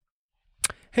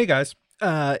Hey guys,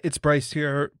 it's Bryce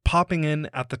here, popping in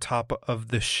at the top of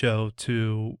the show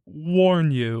to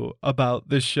warn you about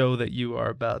the show that you are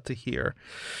about to hear.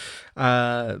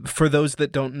 For those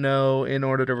that don't know, in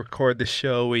order to record the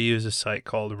show, we use a site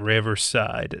called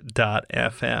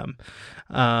Riverside.fm.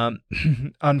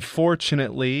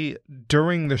 Unfortunately,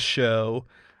 during the show,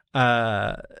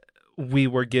 we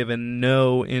were given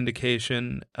no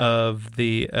indication of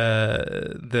the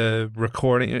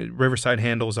recording. Riverside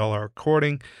handles all our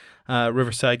recording.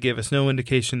 Riverside gave us no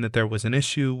indication that there was an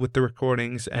issue with the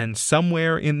recordings, and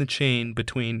somewhere in the chain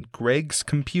between Greg's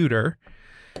computer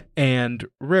and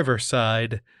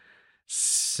Riverside,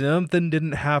 something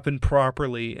didn't happen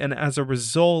properly, and as a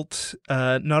result,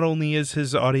 not only is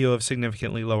his audio of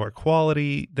significantly lower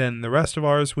quality than the rest of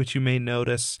ours, which you may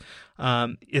notice,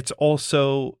 it's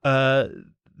also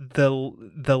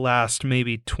the last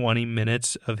maybe 20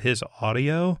 minutes of his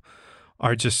audio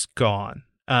are just gone,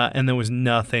 and there was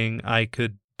nothing I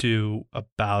could do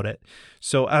about it.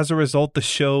 So as a result, the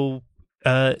show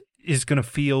is going to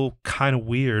feel kind of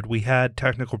weird. We had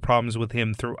technical problems with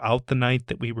him throughout the night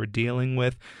that we were dealing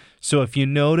with. So if you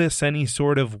notice any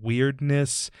sort of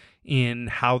weirdness in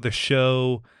how the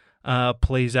show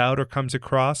plays out or comes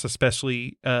across,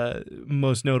 especially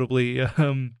most notably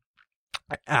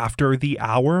after the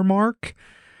hour mark,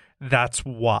 that's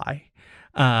why.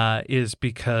 Is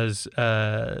because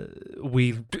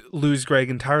we lose Greg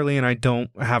entirely, and I don't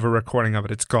have a recording of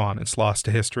it. It's gone. It's lost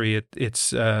to history.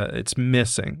 It's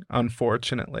missing,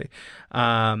 unfortunately.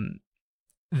 There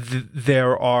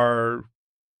are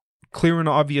clear and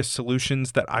obvious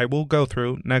solutions that I will go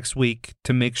through next week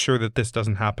to make sure that this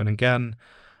doesn't happen again.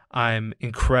 I'm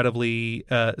incredibly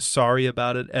sorry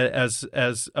about it. As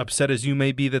upset as you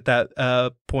may be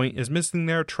that point is missing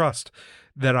there, trust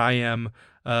that I am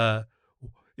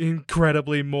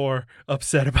incredibly more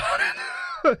upset about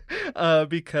it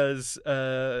because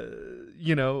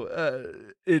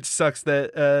it sucks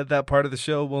that that part of the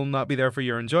show will not be there for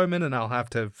your enjoyment, and I'll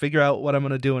have to figure out what I'm going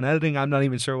to do in editing. I'm not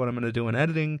even sure what I'm going to do in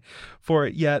editing for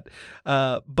it yet,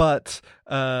 but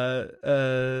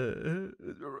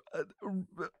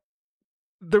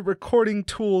the recording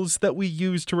tools that we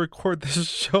use to record this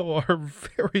show are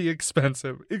very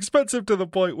expensive to the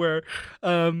point where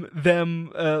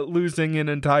them losing an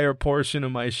entire portion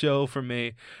of my show for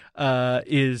me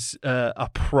is a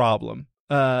problem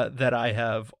that I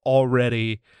have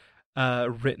already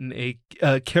written a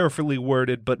carefully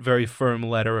worded but very firm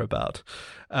letter about.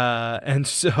 And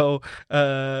so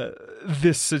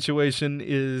this situation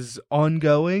is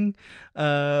ongoing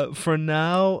for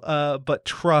now, but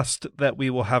trust that we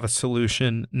will have a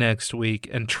solution next week,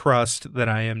 and trust that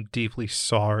I am deeply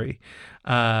sorry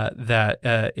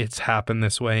that it's happened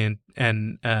this way,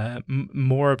 and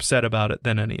more upset about it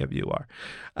than any of you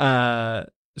are.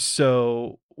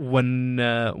 So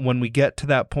when we get to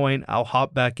that point, I'll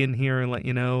hop back in here and let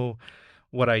you know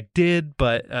what I did,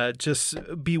 but just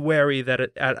be wary that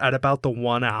at about the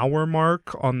 1 hour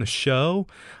mark on the show,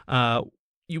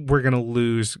 we're going to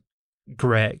lose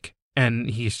Greg, and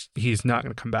he's not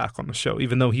going to come back on the show,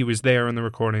 even though he was there in the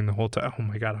recording the whole time. Oh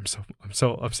my God, I'm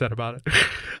so upset about it.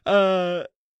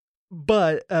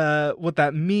 But what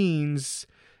that means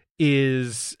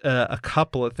is a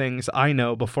couple of things I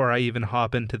know before I even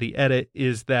hop into the edit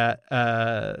is that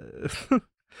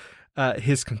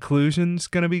his conclusion's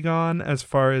going to be gone as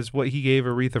far as what he gave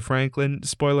Aretha Franklin.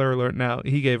 Spoiler alert now,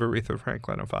 he gave Aretha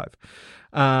Franklin a 5.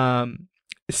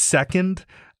 Second,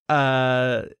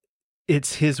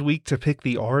 it's his week to pick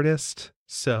the artist,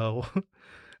 so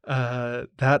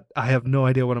that I have no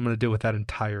idea what I'm going to do with that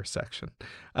entire section,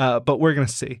 but we're going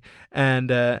to see,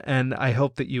 and I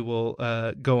hope that you will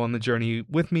go on the journey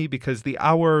with me, because the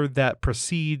hour that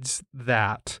precedes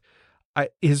that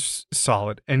is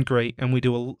solid and great, and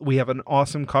we have an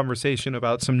awesome conversation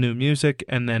about some new music,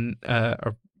 and then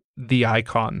the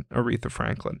icon Aretha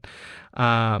Franklin.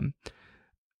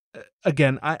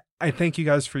 Again, I thank you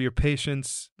guys for your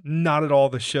patience. Not at all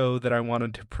the show that I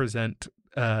wanted to present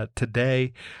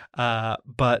today,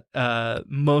 but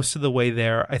most of the way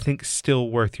there, I think still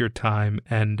worth your time,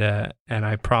 and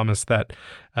I promise that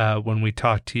when we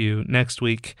talk to you next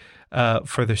week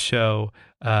for the show,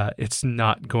 it's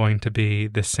not going to be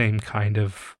the same kind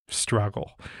of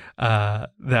struggle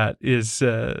that is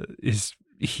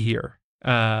here.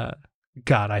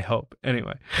 God, I hope.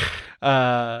 Anyway,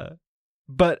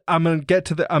 but I'm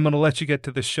gonna let you get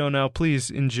to the show now. Please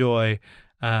enjoy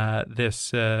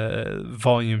this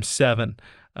volume 7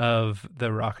 of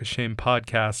the Rock of Shame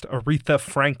podcast, Aretha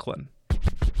Franklin.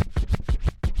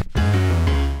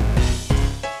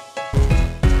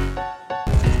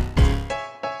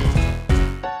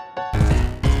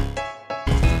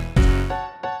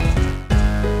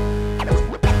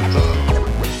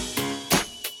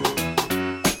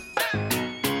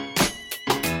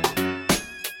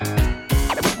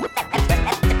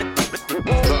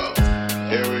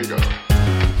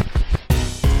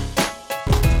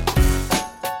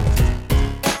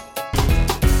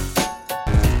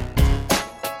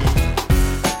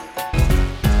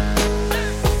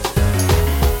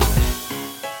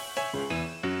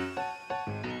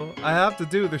 have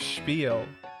to do the spiel.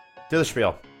 Do the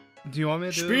spiel. Do you want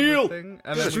me to do Spiel! the thing?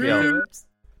 Do the spiel. Let's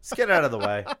get out of the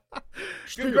way.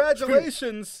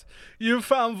 Congratulations! You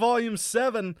found Volume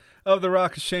 7 of the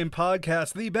Rock of Shame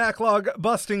podcast, the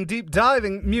backlog-busting,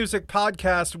 deep-diving music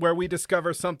podcast where we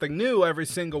discover something new every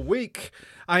single week.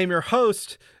 I am your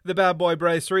host, the bad boy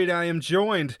Bryce Reed. I am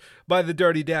joined by the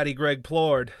dirty daddy Greg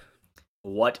Plord.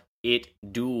 What it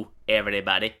do,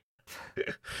 everybody?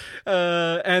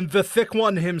 And the thick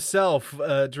one himself,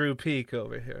 Drew Peak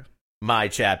over here. My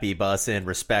chappy bussin',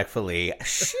 respectfully.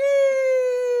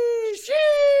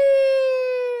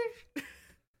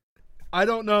 I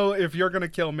don't know if you're going to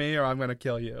kill me or I'm going to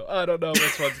kill you. I don't know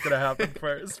which one's going to happen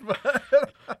first. But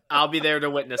I'll be there to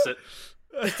witness it.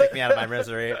 Take me out of my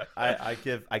misery. I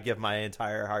give my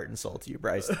entire heart and soul to you,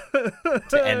 Bryce,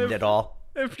 to end it all.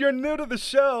 If you're new to the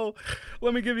show,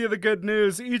 let me give you the good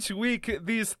news. Each week,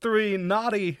 these three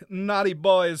naughty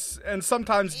boys, and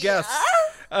sometimes guests,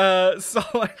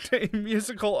 select a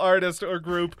musical artist or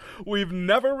group we've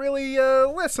never really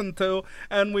listened to,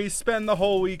 and we spend the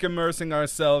whole week immersing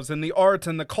ourselves in the art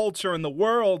and the culture and the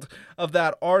world of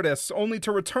that artist, only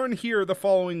to return here the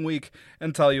following week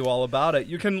and tell you all about it.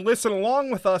 You can listen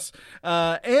along with us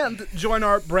and join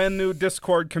our brand new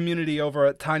Discord community over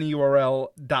at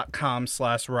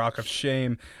tinyurl.com/Rock of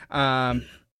Shame.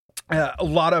 A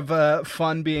lot of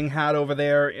fun being had over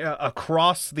there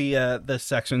across the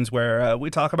sections where we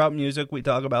talk about music. We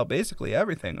talk about basically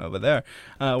everything over there.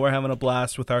 We're having a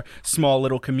blast with our small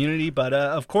little community, but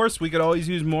of course we could always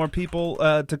use more people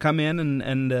to come in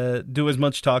and do as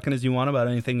much talking as you want about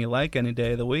anything you like any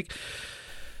day of the week.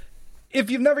 If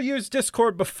you've never used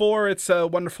Discord before, it's a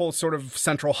wonderful sort of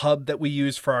central hub that we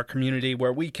use for our community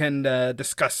where we can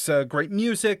discuss great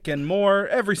music and more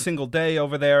every single day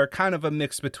over there. Kind of a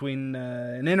mix between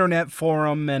an internet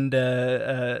forum and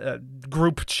a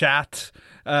group chat,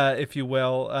 if you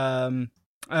will.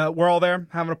 We're all there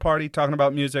having a party, talking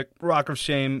about music. Rock of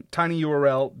Shame,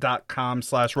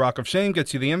 tinyurl.com/Rock of Shame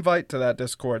gets you the invite to that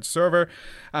Discord server.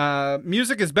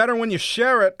 Music is better when you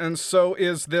share it, and so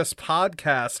is this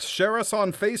podcast. Share us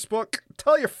on Facebook.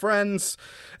 Tell your friends.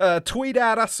 Tweet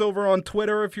at us over on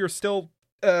Twitter if you're still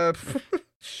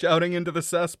shouting into the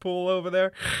cesspool over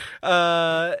there.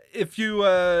 If you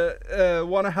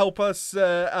want to help us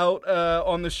out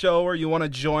on the show, or you want to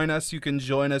join us, you can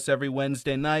join us every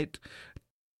Wednesday night.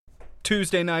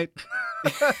 Tuesday night. You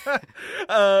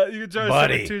can join us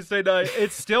every Tuesday night.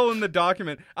 It's still in the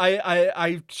document.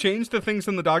 I changed the things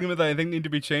in the document that I think need to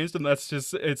be changed, and that's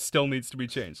just, it still needs to be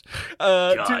changed.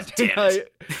 Tuesday night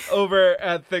over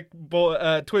at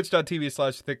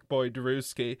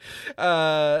twitch.tv/thickboydrewski.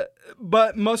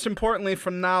 But most importantly for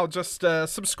now, just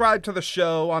subscribe to the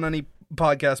show on any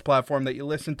podcast platform that you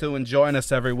listen to and join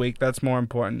us every week. That's more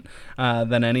important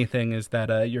than anything, is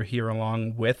that you're here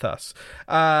along with us.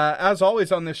 As always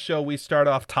on this show, we start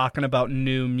off talking about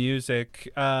new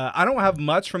music. I don't have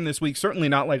much from this week, certainly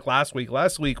not like last week.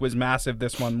 Last week was massive.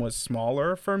 This one was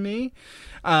smaller for me.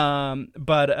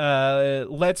 But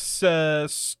let's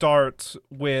start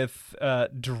with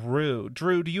Drew.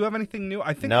 Drew, do you have anything new?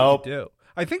 I think Nope. you do.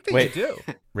 I think that Wait. you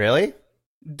do. Really?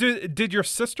 Did your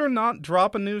sister not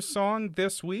drop a new song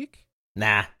this week?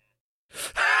 Nah.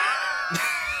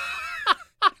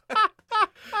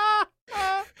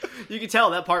 You can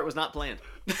tell that part was not planned.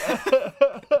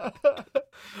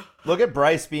 Look at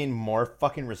Bryce being more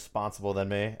fucking responsible than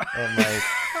me and like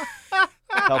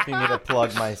helping me to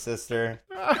plug my sister.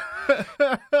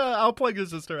 I'll plug your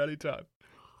sister anytime.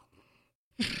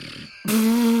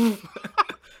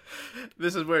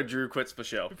 This is where Drew quits the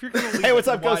show. If you're gonna leave Hey, what's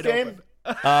it up, Ghost wide Game?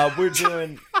 We're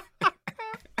doing.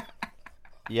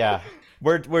 Yeah,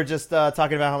 we're just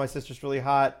talking about how my sister's really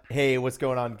hot. Hey, what's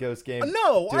going on, Ghost Game?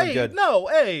 Doing good.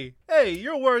 Hey,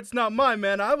 your words, not mine,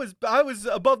 man. I was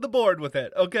above the board with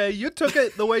it. Okay, you took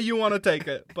it the way you want to take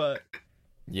it, but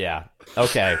Yeah.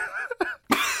 Okay.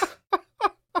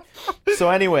 So,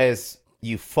 anyways,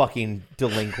 you fucking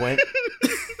delinquent.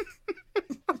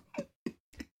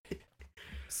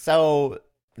 So,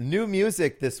 new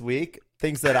music this week,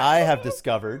 things that I have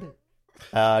discovered.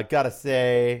 Gotta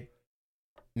say,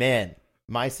 man,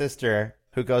 my sister,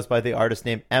 who goes by the artist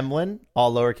name Emlyn,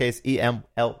 all lowercase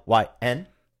EMLYN.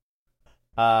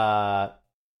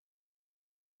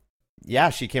 Yeah,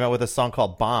 she came out with a song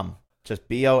called Bomb, just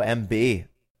BOMB,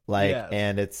 like, Yes.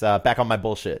 and it's Back on My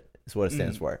Bullshit is what it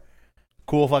stands for.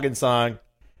 Cool fucking song.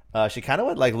 She kind of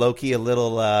went like low key a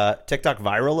little TikTok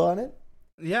viral on it.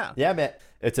 yeah. Yeah, man.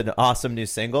 It's an awesome new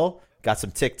single. Got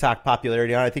some TikTok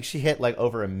popularity on it. I think she hit like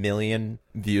over 1 million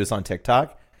views on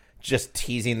TikTok, just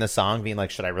teasing the song, being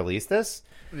like, should I release this?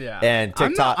 Yeah. And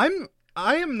TikTok.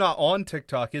 I am not on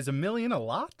TikTok. Is 1 million a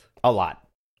lot? A lot.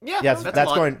 Yeah, Yes, that's a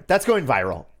lot. that's going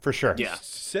viral for sure. Yeah.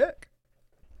 Sick.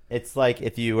 It's like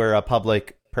if you were a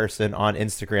public person on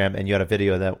Instagram and you had a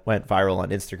video that went viral on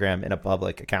Instagram in a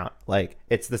public account. Like,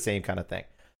 it's the same kind of thing.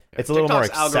 It's a little more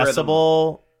TikTok's algorithm-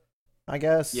 accessible, I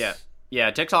guess. Yeah,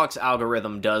 TikTok's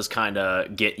algorithm does kind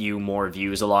of get you more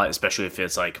views a lot, especially if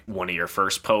it's like one of your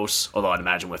first posts. Although I'd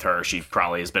imagine with her, she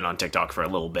probably has been on TikTok for a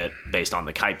little bit based on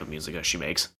the type of music that she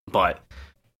makes. But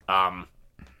I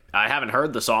haven't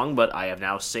heard the song, but I have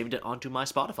now saved it onto my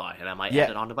Spotify, and I might add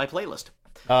it onto my playlist.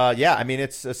 Yeah, I mean,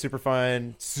 it's a super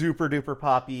fun, super duper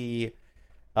poppy,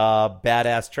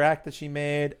 badass track that she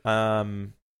made.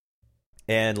 And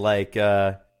like,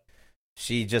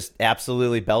 she just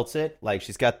absolutely belts it. Like,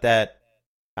 she's got that.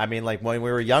 I mean, like, when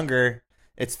we were younger,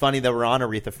 it's funny that we're on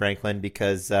Aretha Franklin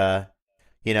because,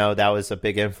 you know, that was a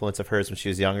big influence of hers when she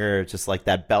was younger. Just like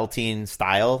that belting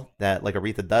style that like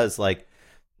Aretha does. Like,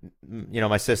 you know,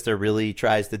 my sister really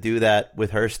tries to do that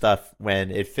with her stuff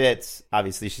when it fits.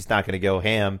 Obviously, she's not going to go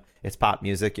ham. It's pop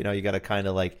music. You know, you got to kind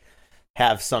of like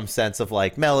have some sense of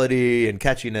like melody and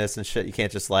catchiness and shit. You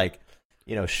can't just like,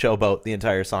 you know, showboat the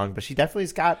entire song. But she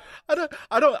definitely's got.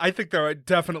 I think there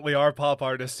definitely are pop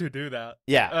artists who do that.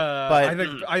 Yeah, but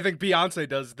I think Beyonce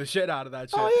does the shit out of that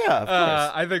shit. Oh yeah, of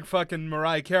course. I think fucking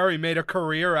Mariah Carey made a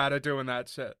career out of doing that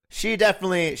shit. She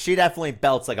definitely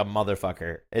belts like a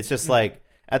motherfucker. It's just like.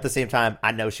 At the same time,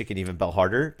 I know she can even belt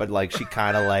harder, but like she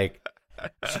kind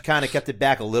of kept it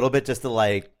back a little bit just to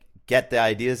like get the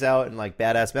ideas out and like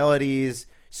badass melodies,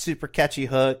 super catchy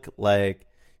hook. Like,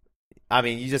 I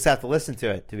mean, you just have to listen to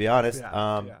it to be honest.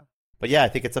 But yeah, I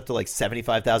think it's up to like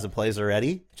 75,000 plays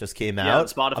already. It just came out. Yeah, on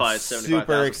Spotify, it's 75,000.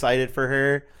 Super excited for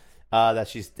her that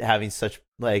she's having such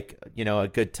like, you know, a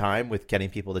good time with getting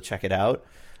people to check it out.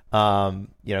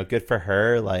 You know, good for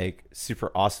her. Like,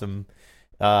 super awesome.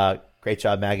 Great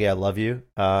job, Maggie. I love you.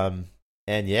 And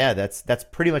yeah, that's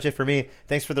pretty much it for me.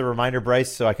 Thanks for the reminder,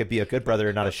 Bryce, so I could be a good brother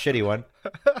and not a shitty one.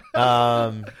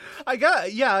 I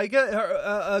get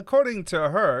her. According to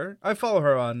her, I follow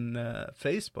her on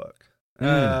Facebook.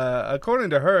 According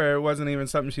to her, it wasn't even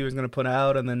something she was going to put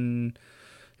out, and then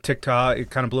TikTok, it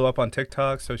kind of blew up on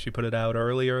TikTok, so she put it out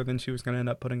earlier than she was going to end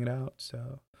up putting it out.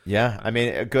 So yeah, I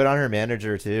mean, good on her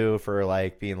manager too for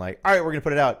like being like, all right, we're going to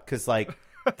put it out because like.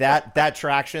 that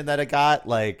traction that it got,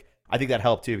 like, I think that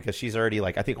helped too because she's already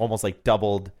like I think almost like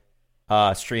doubled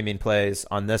streaming plays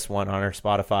on this one on her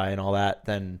Spotify and all that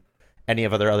than any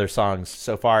of other songs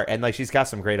so far. And like she's got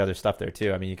some great other stuff there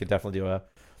too. I mean, you could definitely do a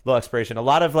little exploration. A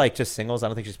lot of like just singles. I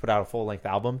don't think she's put out a full length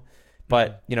album,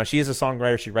 but you know, she is a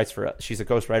songwriter. She's a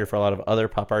ghostwriter for a lot of other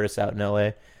pop artists out in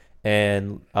LA,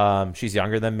 and she's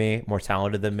younger than me, more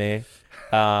talented than me,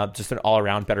 just an all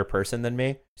around better person than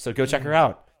me. So go check her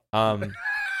out.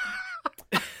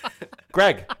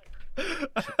 Greg.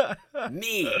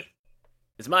 Me.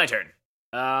 It's my turn.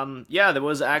 Yeah, there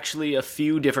was actually a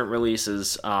few different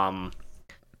releases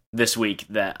this week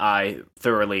that I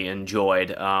thoroughly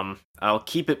enjoyed. I'll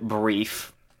keep it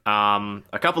brief. A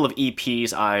couple of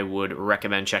EPs I would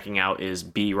recommend checking out is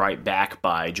Be Right Back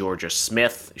by Georgia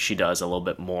Smith. She does a little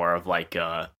bit more of like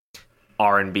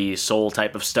R&B soul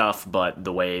type of stuff, but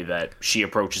the way that she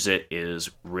approaches it is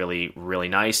really, really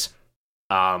nice.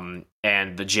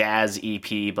 And the Jazz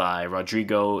EP by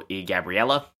Rodrigo y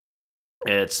Gabriela.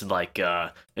 It's like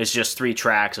it's just 3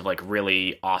 tracks of like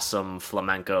really awesome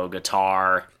flamenco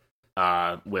guitar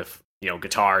with, you know,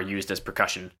 guitar used as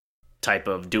percussion type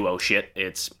of duo shit.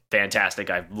 It's fantastic.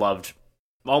 I've loved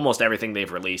almost everything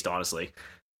they've released, honestly.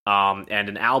 And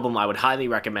an album I would highly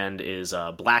recommend is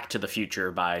Black to the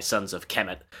Future by Sons of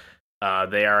Kemet.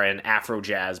 They are an Afro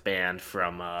jazz band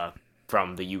from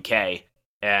the UK.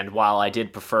 And while I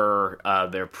did prefer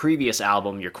their previous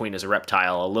album, Your Queen is a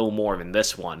Reptile, a little more than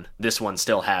this one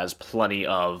still has plenty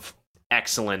of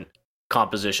excellent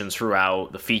compositions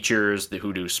throughout. The features, the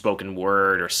who do spoken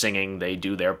word or singing, they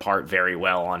do their part very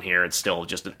well on here. It's still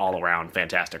just an all-around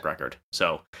fantastic record.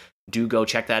 So do go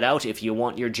check that out if you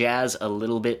want your jazz a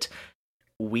little bit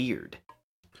weird.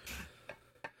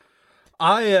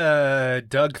 I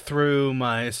dug through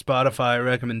my Spotify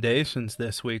recommendations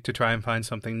this week to try and find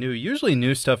something new. Usually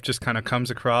new stuff just kind of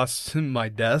comes across my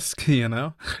desk, you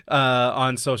know,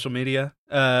 on social media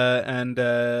and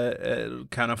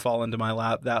kind of fall into my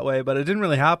lap that way. But it didn't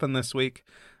really happen this week.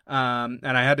 And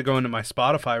I had to go into my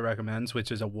Spotify recommends,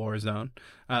 which is a war zone,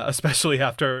 especially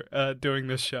after doing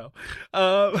this show.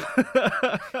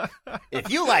 If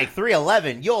you like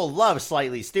 311, you'll love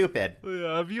Slightly Stupid.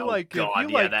 Yeah, if you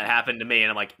that happened to me, and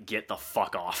I'm like, get the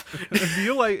fuck off. if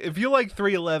you like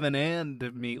 311 and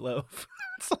Meatloaf,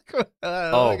 It's like,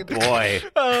 Oh boy.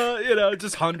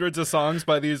 Just hundreds of songs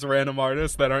by these random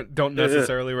artists that don't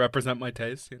necessarily represent my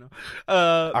taste.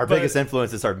 Our biggest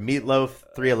influences are Meatloaf,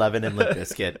 311, and Limp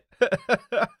Bizkit.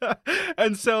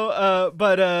 And so,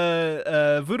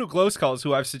 Voodoo Glow Skulls,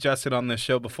 who I've suggested on this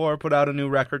show before, put out a new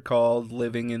record called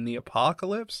 "Living in the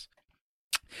Apocalypse."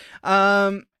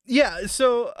 Yeah,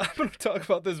 so I'm going to talk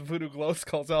about this Voodoo Glow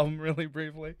Skulls album really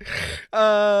briefly.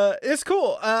 It's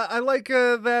cool. I like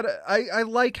that. I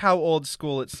like how old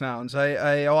school it sounds.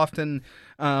 I often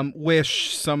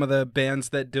wish some of the bands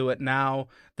that do it now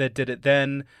that did it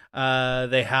then,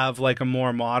 they have like a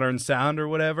more modern sound or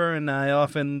whatever. And I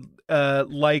often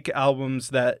like albums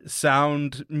that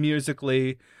sound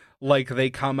musically like they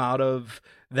come out of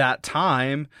that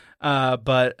time,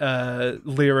 but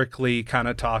lyrically kind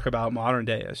of talk about modern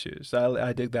day issues.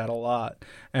 I dig that a lot.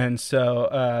 And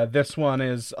so this one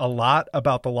is a lot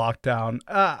about the lockdown.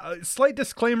 Slight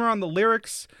disclaimer on the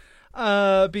lyrics,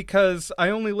 because I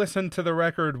only listened to the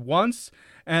record once,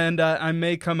 and I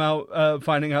may come out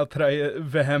finding out that I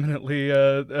vehemently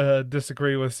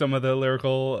disagree with some of the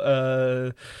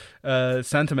lyrical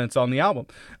sentiments on the album.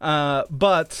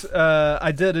 But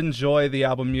I did enjoy the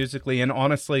album musically, and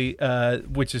honestly,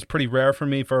 which is pretty rare for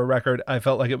me for a record, I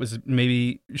felt like it was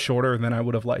maybe shorter than I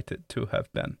would have liked it to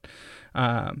have been.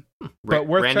 But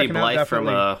worth Randy checking Blythe out,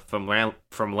 definitely.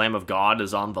 from Lamb of God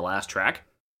is on the last track.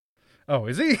 Oh,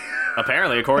 is he?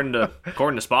 Apparently, according to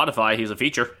Spotify, he's a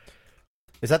feature.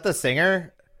 Is that the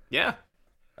singer? Yeah.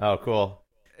 Oh, cool.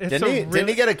 It's Didn't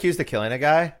he get accused of killing a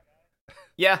guy?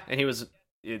 Yeah, and he was...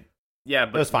 yeah,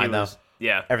 but it was fine, though.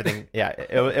 Yeah. Everything, yeah.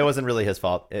 It wasn't really his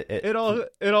fault. It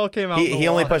all came out. He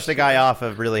only pushed a guy off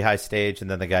a really high stage, and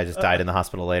then the guy just died in the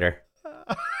hospital later.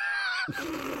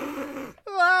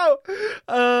 Wow.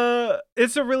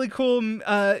 It's a really cool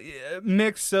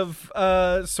mix of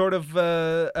sort of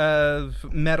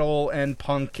metal and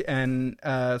punk and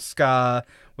ska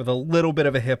with a little bit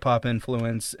of a hip hop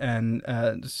influence and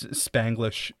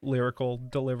Spanglish lyrical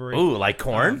delivery. Ooh, like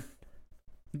Korn?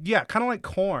 Yeah, kind of like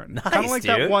Korn. Nice, kind of like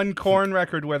dude. that one Korn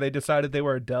record where they decided they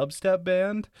were a dubstep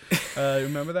band.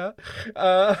 Remember that?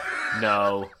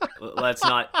 No, let's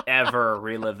not ever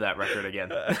relive that record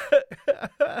again.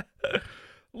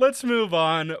 Let's move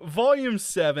on. Volume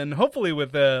 7, hopefully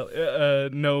with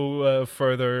no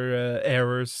further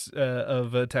errors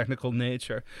of a technical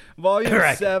nature. Volume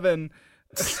Correct. 7.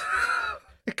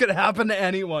 It could happen to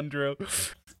anyone, Drew.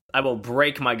 I will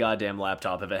break my goddamn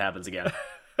laptop if it happens again.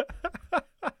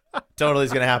 Totally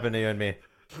is going to happen to you and me.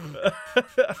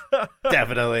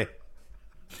 Definitely.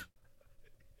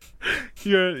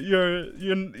 You're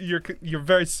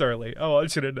very surly. Oh, I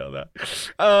should have known that.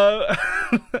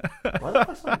 Why the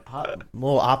fuck's my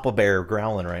little apple bear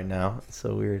growling right now? It's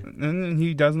so weird. And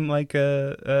he doesn't like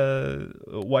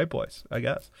white boys, I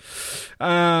guess.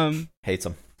 Hates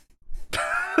them.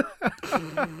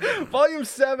 Volume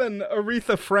 7,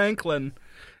 Aretha Franklin.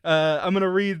 I'm going to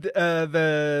read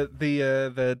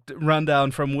the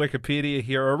rundown from Wikipedia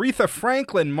here. Aretha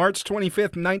Franklin, March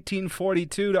 25th,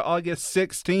 1942 to August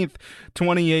 16th,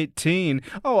 2018.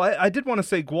 Oh, I did want to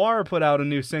say Gwar put out a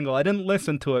new single. I didn't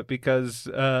listen to it because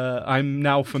I'm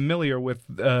now familiar with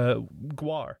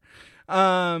Gwar.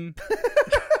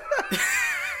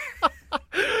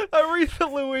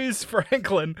 Aretha Louise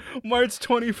Franklin, March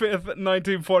 25th,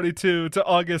 1942 to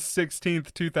August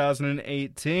 16th,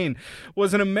 2018,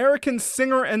 was an American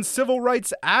singer and civil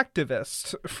rights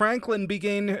activist. Franklin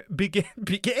began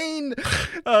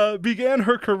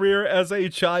her career as a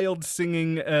child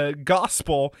singing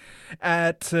gospel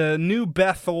at New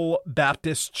Bethel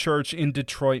Baptist Church in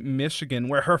Detroit, Michigan,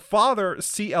 where her father,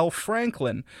 C.L.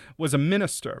 Franklin, was a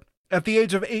minister. At the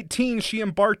age of 18, she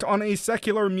embarked on a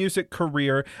secular music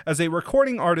career as a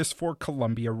recording artist for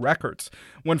Columbia Records.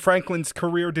 When Franklin's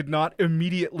career did not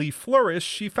immediately flourish,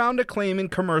 she found acclaim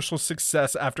and commercial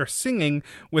success after singing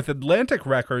with Atlantic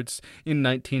Records in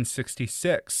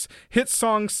 1966. Hit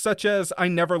songs such as I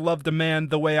Never Loved a Man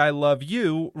the Way I Love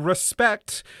You,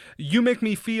 Respect, You Make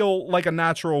Me Feel Like a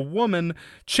Natural Woman,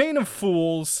 Chain of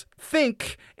Fools,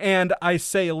 Think, and I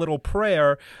Say a Little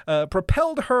Prayer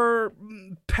propelled her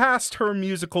past her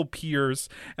musical peers,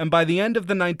 and by the end of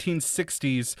the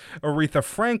 1960s, Aretha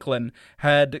Franklin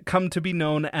had come to be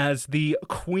known as the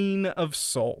Queen of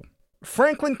Soul.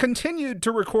 Franklin continued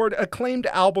to record acclaimed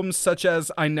albums such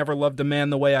as I Never Loved a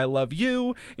Man the Way I Love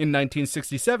You in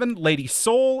 1967, Lady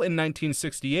Soul in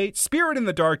 1968, Spirit in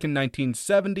the Dark in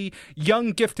 1970,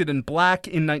 Young, Gifted, and Black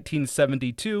in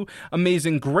 1972,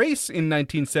 Amazing Grace in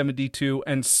 1972,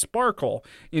 and Sparkle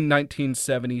in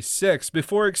 1976,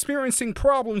 before experiencing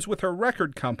problems with her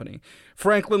record company.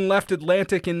 Franklin left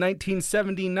Atlantic in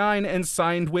 1979 and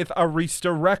signed with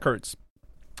Arista Records.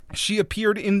 She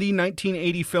appeared in the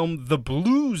 1980 film The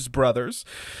Blues Brothers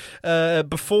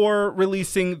before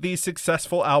releasing the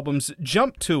successful albums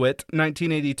Jump to It,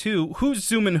 1982, Who's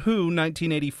Zoomin' Who,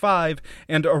 1985,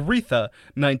 and Aretha,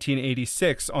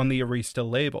 1986, on the Arista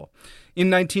label.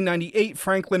 In 1998,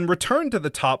 Franklin returned to the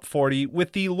top 40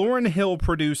 with the Lauryn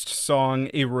Hill-produced song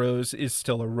A Rose Is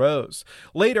Still a Rose.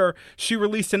 Later, she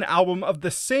released an album of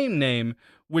the same name,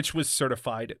 which was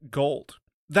certified gold.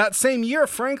 That same year,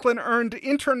 Franklin earned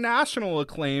international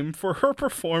acclaim for her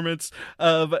performance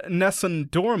of Nessun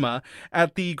Dorma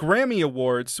at the Grammy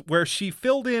Awards, where she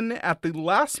filled in at the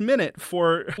last minute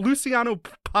for Luciano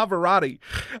Pavarotti,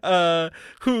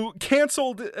 who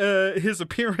canceled his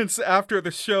appearance after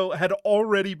the show had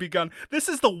already begun. This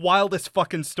is the wildest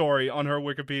fucking story on her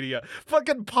Wikipedia.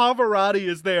 Fucking Pavarotti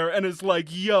is there and is like,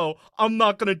 yo, I'm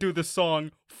not gonna do the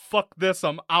song. Fuck this,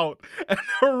 I'm out. And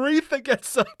Aretha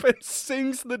gets up and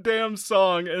sings the damn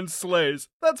song and slays.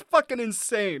 That's fucking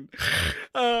insane.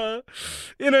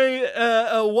 In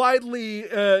a widely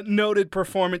noted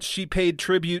performance, she paid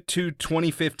tribute to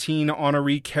 2015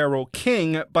 honoree Carole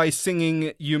King by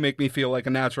singing You Make Me Feel Like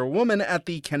a Natural Woman at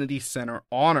the Kennedy Center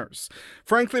Honors.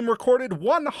 Franklin recorded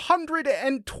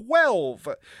 112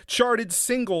 charted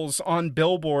singles on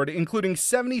Billboard, including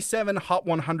 77 Hot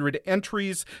 100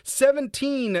 entries,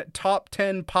 17 top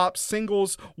 10 pop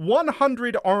singles,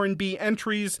 100 R&B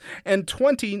entries, and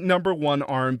 20 number one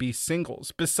R&B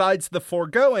singles. Besides the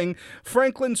foregoing,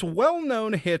 Franklin's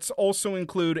well-known hits also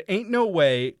include Ain't No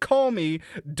Way, Call Me,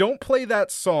 Don't Play That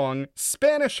Song,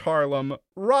 Spanish Harlem,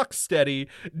 Rocksteady,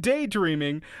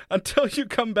 Daydreaming, Until You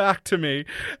Come Back to Me,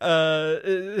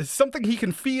 Something He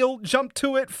Can Feel, Jump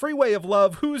to It, Freeway of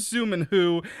Love, Who's Zoomin'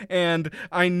 Who, and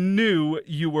I Knew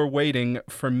You Were Waiting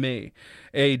for Me,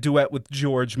 a duet with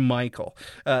George Michael.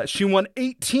 She won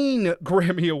 18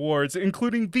 Grammy Awards,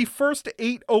 including the first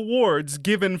 8 awards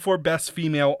given for Best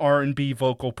Female R&B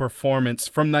Vocal Performance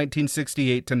from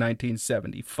 1968 to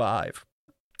 1975.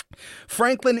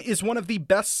 Franklin is one of the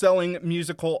best-selling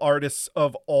musical artists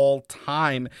of all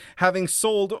time, having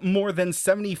sold more than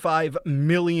 75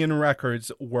 million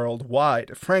records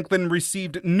worldwide. Franklin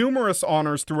received numerous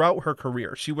honors throughout her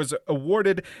career. She was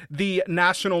awarded the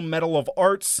National Medal of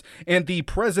Arts and the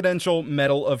Presidential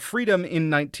Medal of Freedom in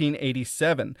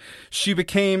 1987. She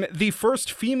became the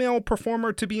first female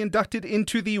performer to be inducted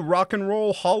into the Rock and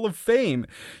Roll Hall of Fame.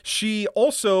 She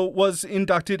also was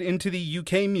inducted into the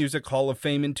UK Music Hall of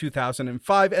Fame in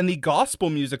 2005 and the Gospel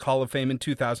Music Hall of Fame in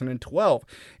 2012.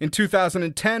 In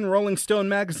 2010, Rolling Stone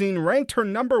magazine ranked her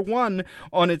number 1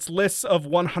 on its list of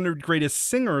 100 greatest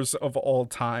singers of all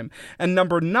time and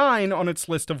number 9 on its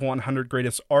list of 100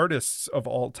 greatest artists of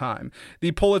all time. The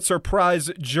Pulitzer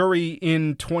Prize jury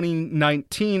in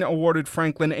 2019 awarded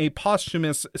Franklin a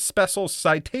posthumous special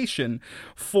citation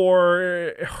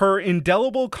for her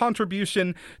indelible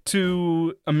contribution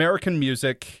to American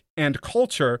music and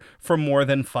culture for more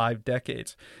than 5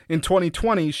 decades. In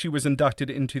 2020, she was inducted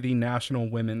into the National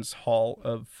Women's Hall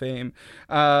of Fame.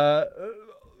 An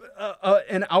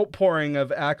outpouring of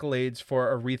accolades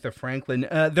for Aretha Franklin.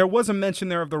 There was a mention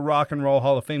there of the Rock and Roll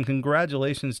Hall of Fame.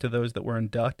 Congratulations to those that were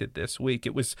inducted this week.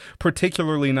 It was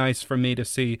particularly nice for me to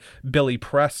see Billy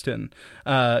Preston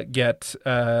get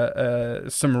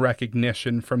some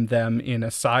recognition from them in a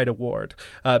side award.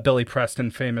 Billy Preston,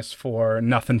 famous for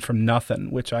Nothing from Nothing,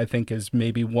 which I think is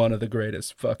maybe one of the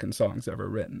greatest fucking songs ever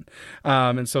written.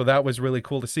 And so that was really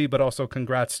cool to see, but also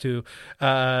congrats to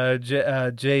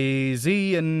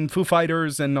Jay-Z and Foo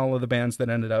Fighters and all of the bands that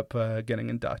ended up getting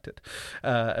inducted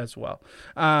as well.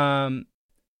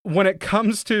 When it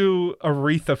comes to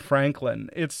Aretha Franklin,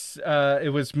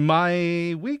 it was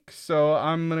my week, so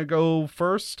I'm gonna go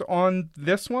first on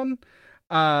this one.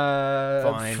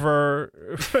 Fine.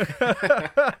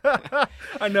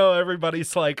 I know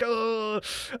everybody's like, oh.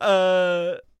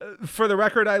 For the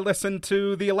record, I listened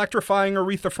to the electrifying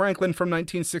Aretha Franklin from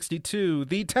 1962,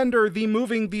 the tender, the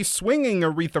moving, the swinging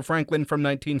Aretha Franklin from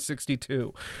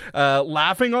 1962,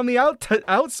 Laughing on the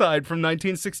Outside from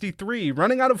 1963,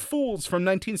 Running Out of Fools from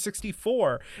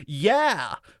 1964,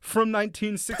 Yeah from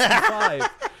 1965.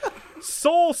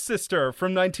 Soul Sister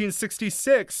from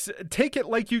 1966. Take It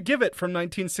Like You Give It from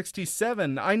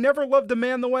 1967. I Never Loved a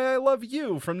Man the Way I Love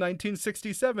You from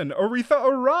 1967. Aretha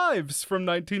Arrives from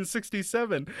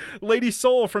 1967. Lady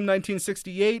Soul from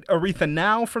 1968. Aretha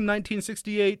Now from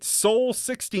 1968. Soul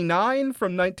 69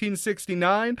 from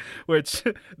 1969, which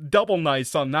double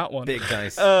nice on that one. Big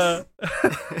nice.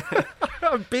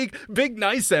 Big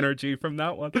nice energy from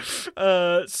that one.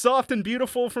 Soft and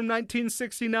Beautiful from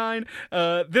 1969.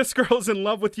 This Girl's in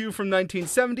Love with You from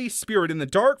 1970. Spirit in the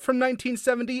Dark from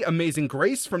 1970. Amazing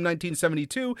Grace from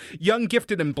 1972. Young,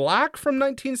 Gifted, and Black from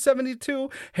 1972.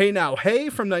 Hey Now Hey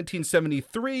from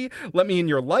 1973. Let Me in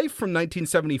Your Life from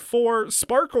 1974.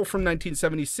 Sparkle from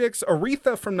 1976.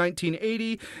 Aretha from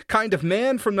 1980. Kind of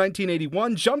Man from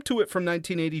 1981. Jump to It from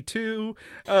 1982.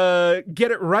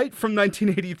 Get It Right from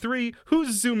 1983.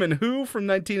 Who's Zoomin' Who from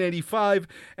 1985.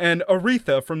 And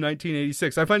Aretha from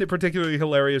 1986. I find it particularly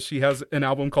hilarious she has an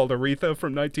album called Aretha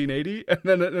from 1980 and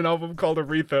then an album called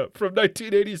Aretha from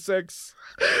 1986.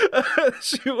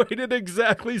 She waited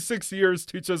exactly 6 years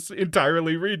to just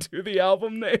entirely redo the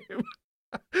album name.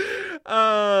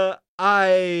 I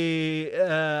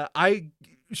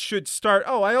should start.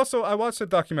 Oh, I watched the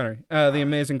documentary, the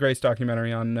Amazing Grace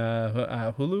documentary on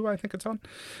Hulu, I think it's on,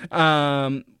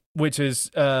 which is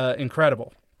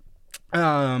incredible.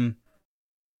 Aretha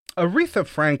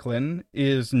Franklin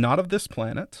is not of this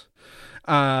planet.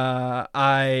 I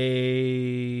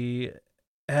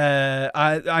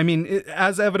mean,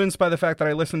 as evidenced by the fact that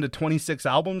I listened to 26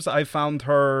 albums, I found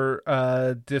her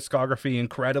discography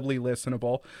incredibly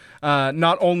listenable.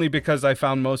 Not only because I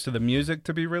found most of the music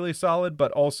to be really solid,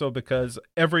 but also because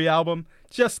every album,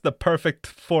 just the perfect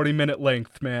 40-minute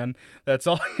length, man. That's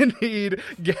all you need.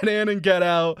 Get in and get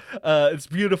out. It's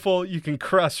beautiful. You can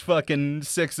crush fucking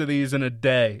 6 of these in a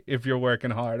day if you're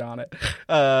working hard on it.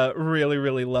 Really,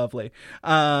 really lovely.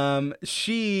 I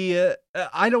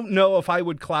don't know if I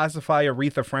would classify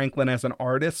Aretha Franklin as an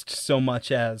artist so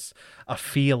much as a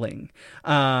feeling.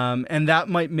 And that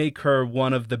might make her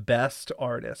one of the best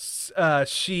artists.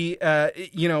 She,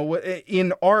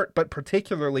 in art, but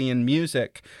particularly in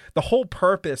music, the whole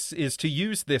purpose is to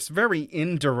use this very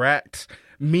indirect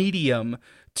medium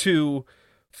to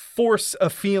force a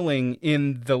feeling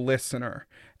in the listener.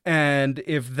 And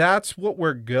if that's what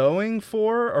we're going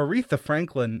for, Aretha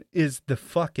Franklin is the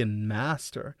fucking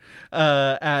master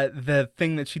at the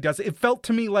thing that she does. It felt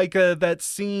to me like that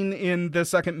scene in the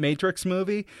second Matrix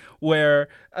movie where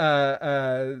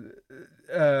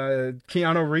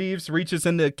Keanu Reeves reaches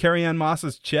into Carrie-Anne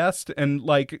Moss's chest and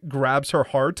like grabs her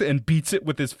heart and beats it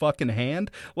with his fucking hand.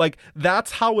 Like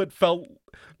that's how it felt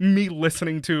me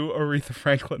listening to Aretha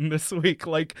Franklin this week.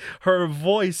 Like her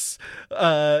voice,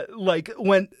 like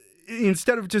when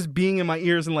instead of just being in my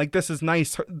ears and like, this is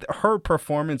nice, her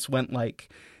performance went like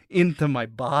into my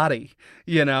body,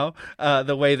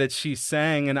 the way that she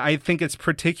sang. And I think it's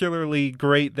particularly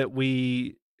great that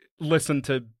we listen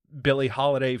to Billie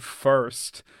Holiday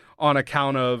first on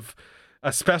account of,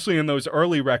 especially in those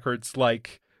early records,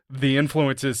 like the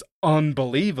influence is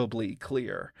unbelievably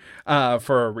clear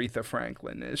for Aretha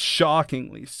Franklin,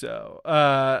 shockingly so,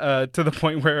 to the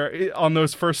point where on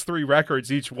those first 3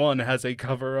 records, each one has a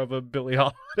cover of a Billie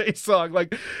Holiday song.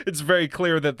 Like, it's very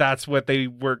clear that that's what they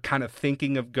were kind of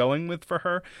thinking of going with for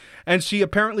her. And she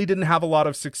apparently didn't have a lot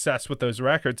of success with those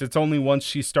records. It's only once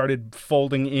she started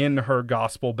folding in her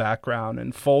gospel background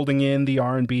and folding in the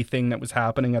R&B thing that was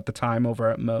happening at the time over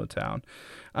at Motown,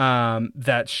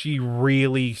 that she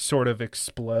really sort of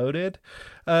exploded,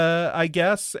 I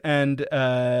guess. And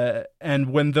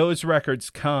when those records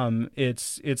come,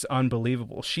 it's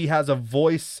unbelievable. She has a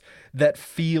voice that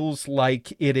feels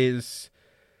like it is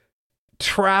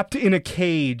trapped in a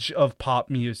cage of pop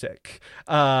music,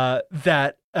 a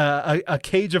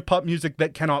cage of pop music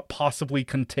that cannot possibly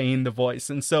contain the voice.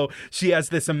 And so she has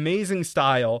this amazing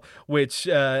style, which,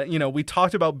 we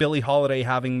talked about Billie Holiday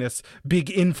having this big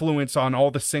influence on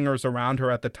all the singers around her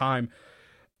at the time.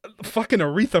 Fucking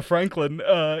Aretha Franklin,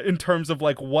 in terms of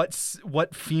like what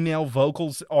female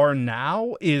vocals are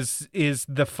now, is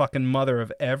the fucking mother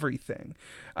of everything,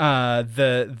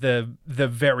 the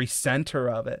very center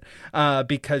of it,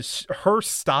 because her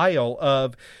style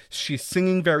of, she's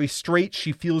singing very straight,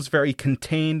 she feels very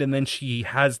contained, and then she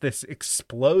has this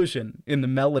explosion in the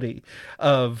melody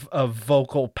of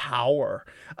vocal power,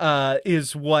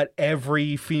 is what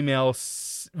every female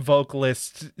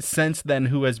vocalist since then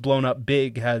who has blown up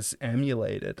big has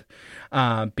emulated,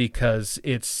 because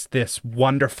it's this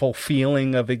wonderful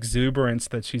feeling of exuberance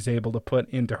that she's able to put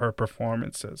into her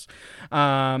performances.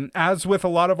 As with a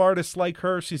lot of artists like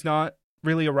her, she's not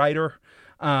really a writer.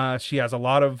 She has a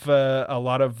lot of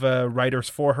writers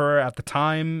for her at the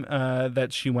time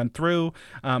that she went through.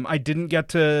 I didn't get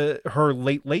to her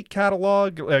late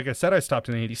catalog. Like I said, I stopped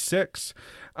in '86.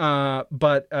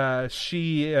 But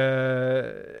she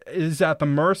is at the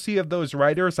mercy of those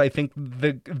writers. I think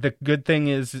the good thing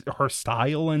is her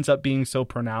style ends up being so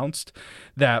pronounced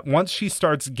that once she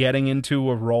starts getting into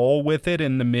a role with it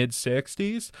in the mid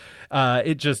 '60s,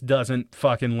 it just doesn't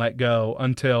fucking let go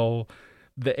until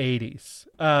the '80s.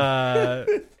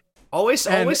 Always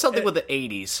something with the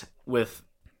 '80s with.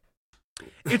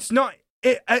 It's not.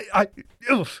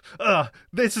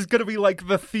 This is gonna be like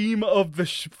the theme of the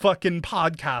fucking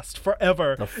podcast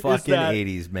forever. The fucking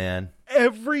 '80s, man.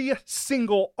 Every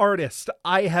single artist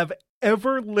I have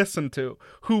ever listened to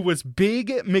who was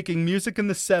big at making music in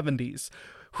the '70s,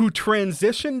 who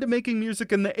transitioned to making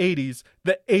music in the '80s,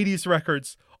 the '80s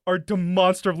records are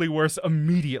demonstrably worse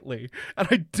immediately. And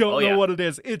I don't know what it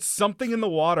is. It's something in the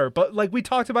water. But like we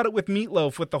talked about it with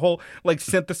Meatloaf, with the whole like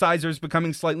synthesizers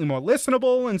becoming slightly more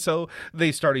listenable. And so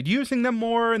they started using them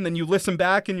more. And then you listen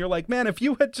back and you're like, man, if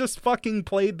you had just fucking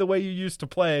played the way you used to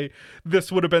play,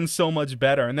 this would have been so much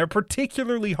better. And they're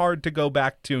particularly hard to go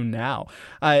back to now.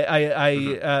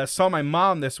 I saw my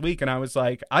mom this week and I was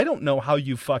like, I don't know how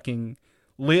you fucking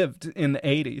lived in the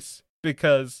 '80s.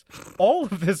 Because all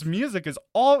of this music is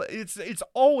it's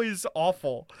always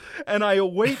awful, and I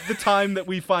await the time that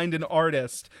we find an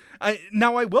artist. I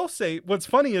will say what's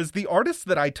funny is the artists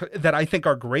that I think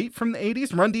are great from the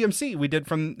 '80s. Run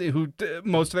DMC,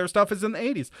 most of their stuff is in the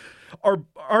 '80s, are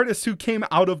artists who came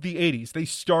out of the '80s. They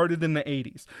started in the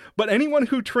 '80s, but anyone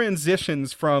who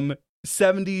transitions from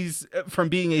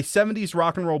being a '70s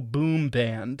rock and roll boom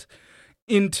band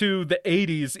into the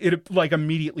 '80s, it like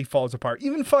immediately falls apart.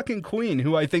 Even fucking Queen,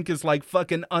 who I think is like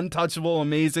fucking untouchable,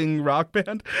 amazing rock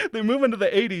band, they move into the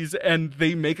 '80s and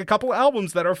they make a couple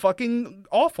albums that are fucking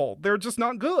awful. They're just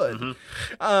not good.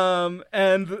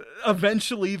 And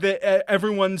eventually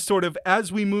everyone sort of,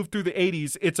 as we move through the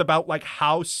 '80s, it's about like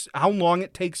how long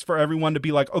it takes for everyone to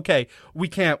be like, okay, we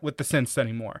can't with the synths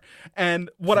anymore. And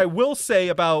what I will say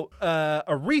about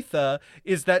Aretha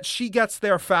is that she gets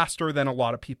there faster than a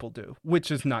lot of people do, which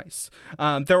is nice.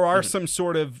 There are some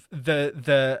sort of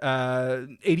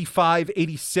the 85,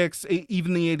 86,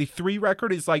 even the 83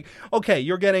 record is like, okay,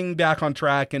 you're getting back on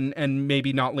track and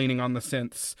maybe not leaning on the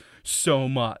synths so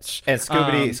much. And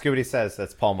Scooby says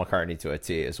that's Paul McCartney to a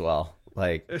T as well.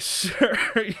 Like, sure,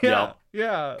 yeah, Yep.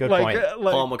 yeah. Good point.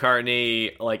 Paul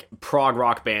McCartney, like prog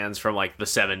rock bands from like the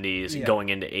 '70s going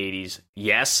into '80s.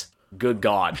 Yes. Good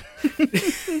God.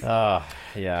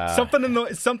 Yeah. Something in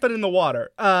the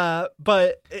water.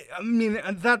 But I mean,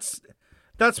 that's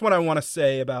what I want to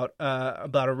say about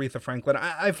Aretha Franklin.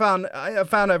 I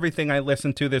found everything I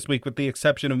listened to this week, with the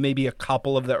exception of maybe a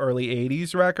couple of the early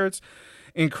 '80s records,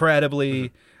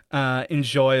 incredibly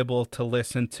enjoyable to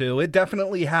listen to. It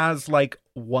definitely has like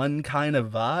one kind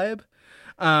of vibe,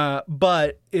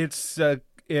 but it's a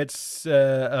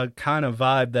kind of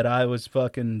vibe that I was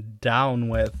fucking down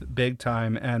with big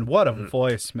time. And what a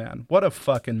voice, man. What a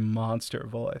fucking monster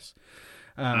voice.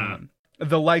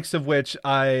 The likes of which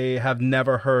I have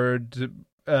never heard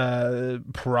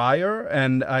prior,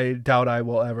 and I doubt I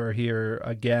will ever hear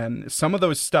again. Some of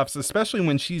those stuffs, especially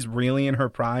when she's really in her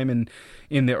prime and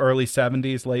in the early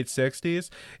 '70s, late '60s,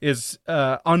 is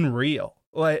unreal.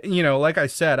 Like, you know, like I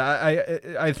said,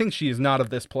 I think she is not of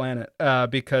this planet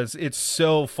because it's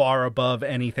so far above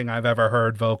anything I've ever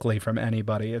heard vocally from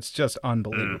anybody. It's just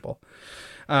unbelievable.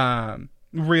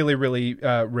 Really, really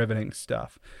riveting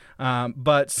stuff.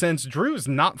 But since Drew's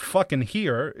not fucking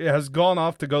here, it has gone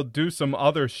off to go do some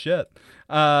other shit.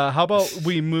 How about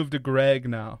we move to Greg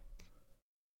now?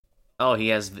 Oh, he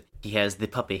has the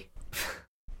puppy.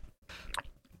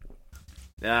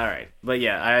 All right, but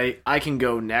yeah, I can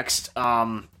go next.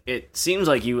 It seems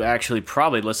like you actually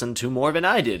probably listened to more than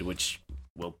I did, which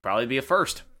will probably be a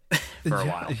first for a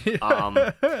while.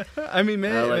 I mean,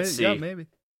 maybe, let's see. Yeah, maybe.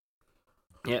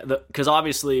 Yeah, because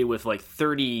obviously with like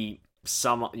 30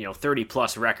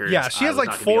 plus records. Yeah, she has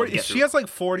like 40. She has like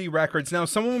 40 records now.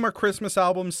 Some of them are Christmas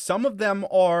albums. Some of them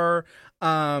are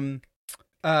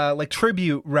like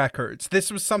tribute records.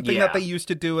 This was something that they used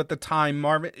to do at the time.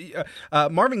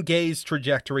 Marvin Gaye's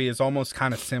trajectory is almost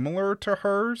kind of similar to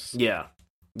hers. Yeah.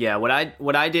 What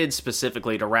I did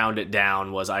specifically to round it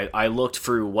down was I looked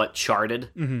through what charted.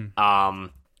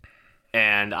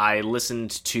 And I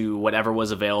listened to whatever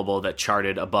was available that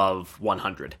charted above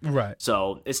 100. Right.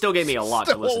 So it still gave me a lot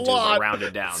to listen to, but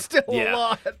rounded down. Still a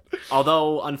lot.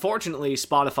 Although, unfortunately,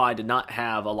 Spotify did not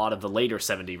have a lot of the later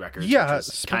 70 records. Yeah. Which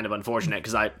was kind of unfortunate,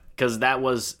 because because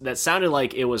that sounded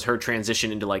like it was her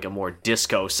transition into like a more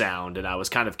disco sound, and I was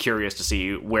kind of curious to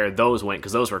see where those went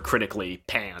because those were critically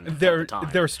panned.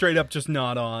 They're straight up just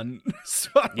not on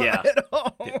Spotify at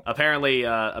all. Apparently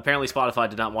Spotify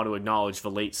did not want to acknowledge the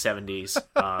late 70s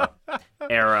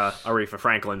era Aretha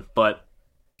Franklin, but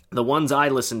the ones I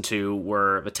listened to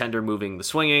were The Tender Moving the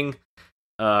Swinging,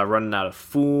 Running Out of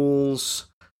Fools,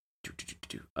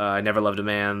 I Never Loved a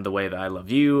Man the Way That I Love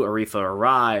You, Aretha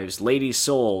Arrives, Lady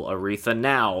Soul, Aretha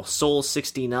Now, Soul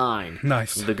 69.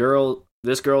 Nice.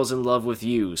 This Girl's in Love with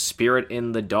You, Spirit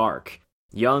in the Dark,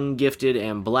 Young, Gifted,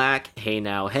 and Black, Hey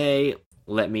Now Hey,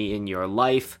 Let Me in Your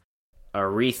Life,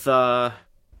 Aretha,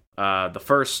 the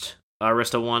first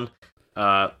Arista one,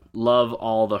 Love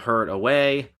All the Hurt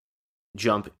Away,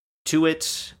 Jump to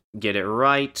It, Get It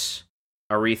Right,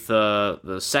 Aretha,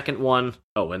 the second one,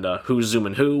 and Who's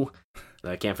Zoomin' Who,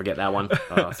 I can't forget that one,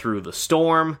 Through the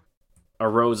Storm, A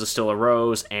Rose is Still a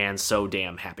Rose, and So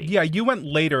Damn Happy. Yeah, you went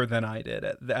later than I did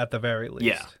at the very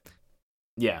least.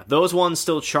 Yeah, those ones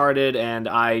still charted, and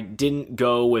I didn't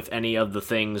go with any of the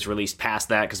things released past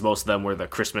that, because most of them were the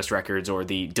Christmas records or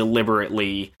the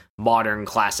deliberately modern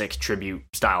classic tribute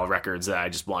style records that I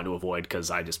just wanted to avoid,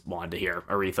 because I just wanted to hear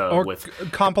Aretha or with...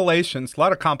 compilations. A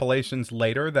lot of compilations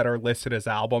later that are listed as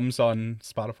albums on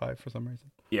Spotify for some reason.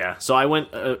 Yeah, so I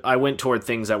went toward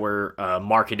things that were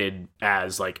marketed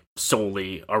as like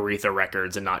solely Aretha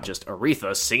records and not just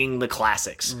Aretha singing the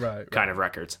classics kind of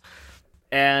records.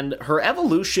 And her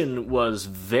evolution was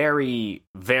very,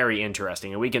 very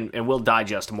interesting, and we'll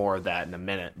digest more of that in a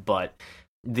minute. But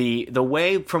the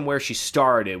way from where she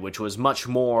started, which was much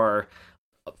more,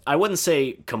 I wouldn't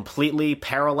say completely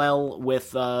parallel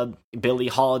with Billie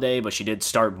Holiday, but she did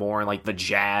start more in like the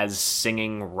jazz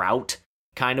singing route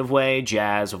kind of way,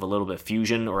 jazz with a little bit of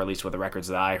fusion, or at least with the records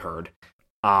that I heard.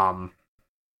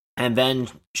 And then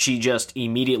she just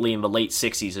immediately in the late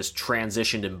 60s just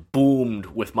transitioned and boomed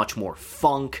with much more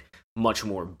funk, much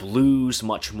more blues,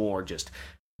 much more just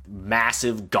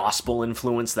massive gospel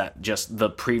influence that just the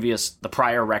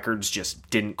prior records just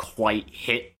didn't quite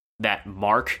hit that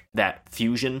mark, that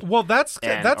fusion. Well, that's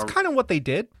kind of what they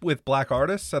did with black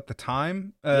artists at the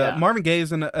time. Marvin Gaye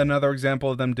is another example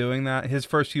of them doing that. His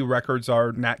first few records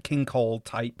are Nat King Cole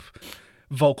type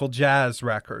vocal jazz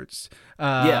records.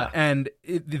 And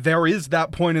there is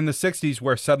that point in the 60s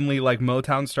where suddenly like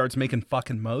Motown starts making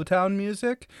fucking Motown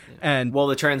music. And well,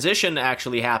 the transition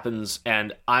actually happens,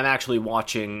 and I'm actually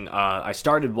watching, I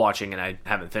started watching and I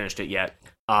haven't finished it yet,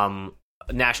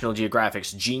 National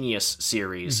Geographic's Genius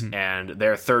series, and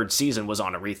their third season was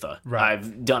on Aretha. Right.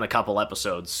 I've done a couple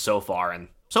episodes so far, and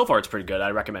so far it's pretty good. I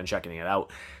recommend checking it out.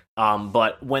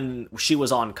 But when she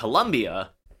was on Columbia,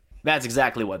 that's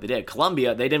exactly what they did.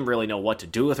 Columbia, they didn't really know what to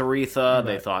do with Aretha. Right.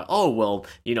 They thought, oh, well,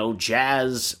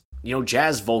 jazz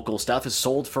vocal stuff is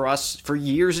sold for us for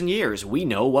years and years. We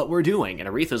know what we're doing. And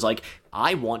Aretha's like,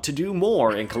 I want to do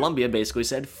more. And Columbia basically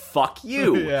said, fuck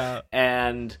you. Yeah.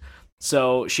 And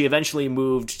so she eventually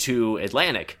moved to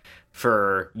Atlantic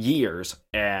for years,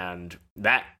 and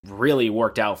that really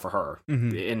worked out for her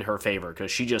in her favor,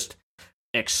 because she just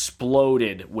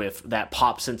exploded with that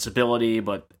pop sensibility,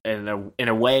 but in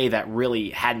a way that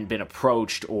really hadn't been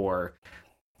approached or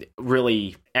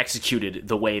really executed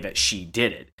the way that she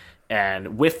did it.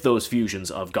 And with those fusions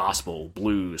of gospel,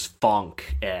 blues,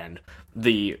 funk, and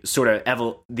the sort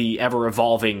of the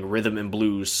ever-evolving rhythm and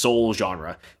blues soul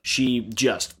genre, she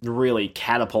just really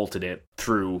catapulted it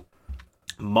through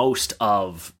most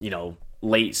of,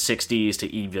 late 60s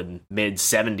to even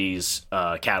mid-70s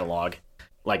catalog.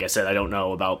 Like I said, I don't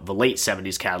know about the late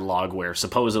 70s catalog, where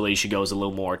supposedly she goes a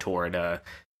little more toward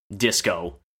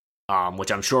disco,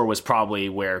 which I'm sure was probably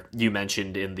where you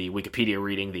mentioned in the Wikipedia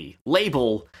reading the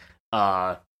label,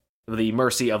 the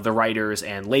mercy of the writers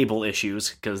and label issues,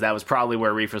 because that was probably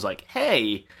where Aretha was like,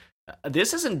 hey,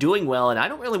 this isn't doing well, and I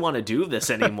don't really want to do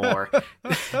this anymore.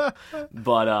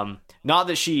 But not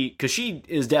that because she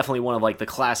is definitely one of like the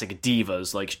classic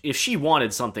divas. Like if she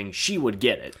wanted something, she would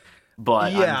get it.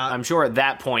 But yeah. I'm sure at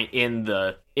that point in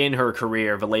her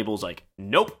career, the label's like,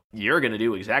 nope, you're going to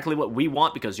do exactly what we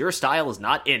want because your style is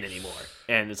not in anymore.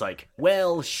 And it's like,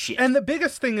 well, shit. And the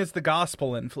biggest thing is the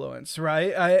gospel influence,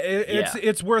 right?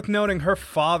 It's worth noting her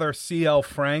father, C.L.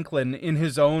 Franklin, in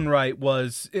his own right,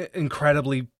 was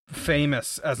incredibly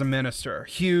famous as a minister.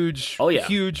 Huge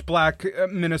black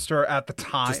minister at the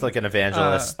time. Just like an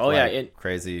evangelist.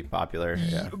 Crazy popular.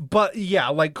 Yeah. But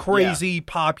like crazy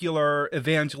popular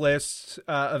evangelist,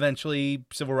 eventually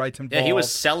civil rights involved. Yeah, he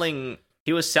was selling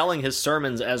his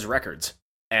sermons as records.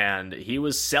 And he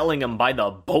was selling them by the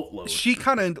boatload. She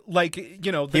kind of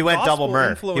he went double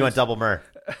Murr.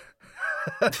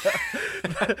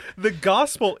 the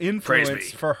gospel Praise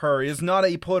influence be. for her is not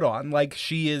a put on. Like,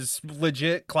 she is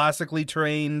legit classically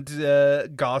trained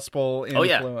gospel Oh,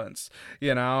 yeah. influence,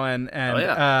 you know, and Oh,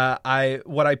 yeah.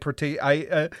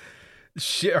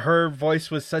 her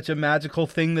voice was such a magical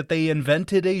thing that they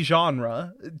invented a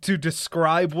genre to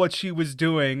describe what she was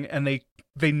doing, and they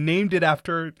named it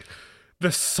after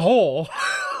the soul.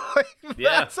 Like,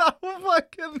 Yeah. that's how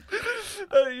fucking,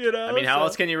 you know. I mean, how so-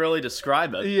 else can you really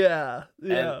describe it? Yeah,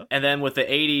 And, yeah. and then with the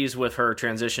 80s, with her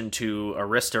transition to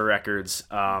Arista Records,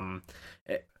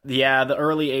 yeah, the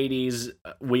early 80s,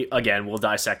 we'll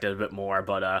dissect it a bit more,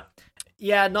 but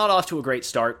yeah, not off to a great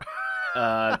start.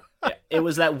 It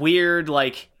was that weird,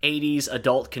 like, 80s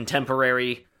adult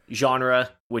contemporary genre,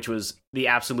 which was the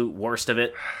absolute worst of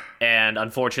it. And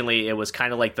unfortunately, it was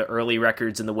kind of like the early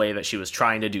records in the way that she was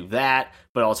trying to do that,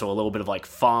 but also a little bit of like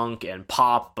funk and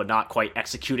pop, but not quite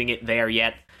executing it there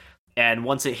yet. And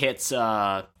once it hits Who's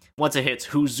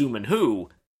Zoomin' Who,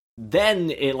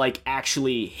 then it like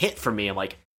actually hit for me. I'm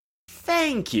like,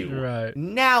 thank you. Right.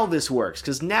 Now this works,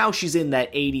 because now she's in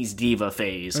that 80s diva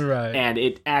phase. Right. And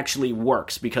it actually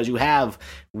works because you have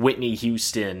Whitney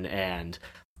Houston and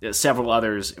several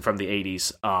others from the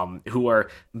 80s who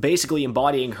are basically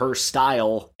embodying her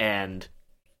style and,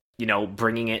 you know,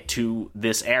 bringing it to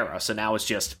this era. So now it's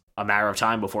just a matter of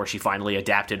time before she finally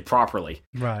adapted properly.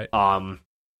 Right.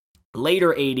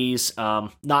 Later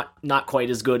 80s, not quite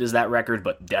as good as that record,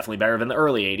 but definitely better than the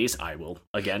early 80s. I will,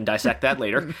 again, dissect that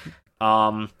later.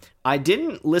 I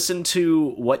didn't listen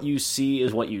to What You See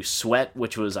Is What You Sweat,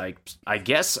 which was, I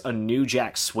guess, a New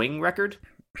Jack Swing record.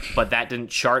 But that didn't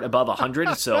chart above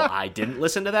 100, so I didn't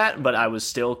listen to that. But I was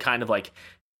still kind of like,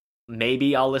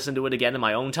 maybe I'll listen to it again in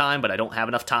my own time, but I don't have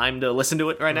enough time to listen to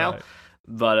it right now.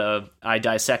 But I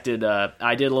dissected,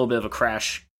 I did a little bit of a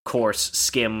crash course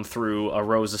skim through A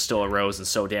Rose Is Still a Rose and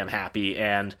So Damn Happy.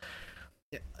 And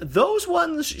those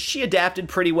ones, she adapted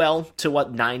pretty well to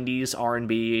what 90s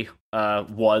R&B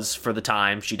was for the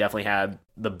time. She definitely had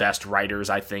the best writers,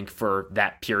 I think, for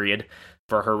that period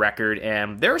for her record,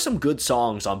 and there are some good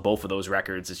songs on both of those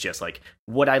records. It's just like,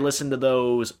 would I listen to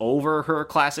those over her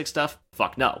classic stuff?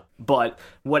 Fuck no. But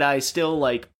would I still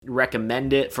like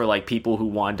recommend it for like people who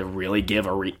wanted to really give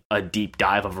a deep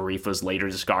dive of Aretha's later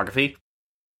discography?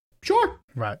 Sure.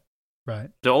 Right.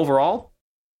 So overall,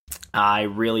 I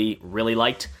really, really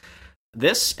liked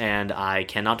this, and I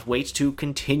cannot wait to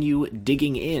continue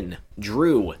digging in.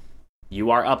 Drew,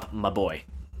 you are up, my boy.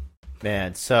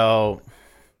 Man, so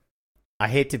I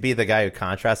hate to be the guy who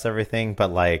contrasts everything,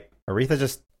 but like Aretha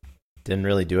just didn't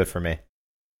really do it for me.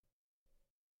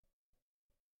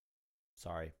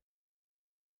 Sorry.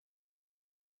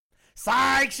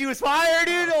 Psych, she was fired,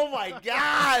 dude. Oh my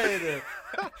god.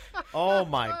 Oh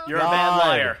my god. You're a bad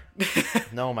liar.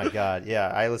 No, my god. Yeah,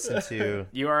 I listened to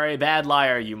You are a bad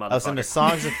liar, you motherfucker. I listened to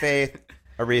Songs of Faith,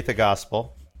 Aretha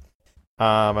Gospel.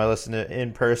 I listened to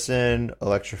In Person,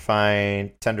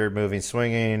 Electrifying, Tender Moving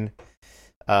Swinging,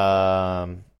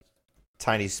 Tiny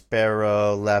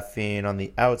Sparrow, Laughing on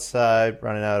the Outside,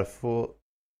 Running Out of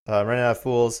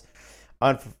Fools.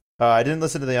 I didn't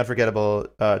listen to the Unforgettable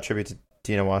tribute to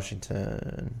Dina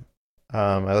Washington.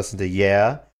 I listened to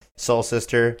Yeah, Soul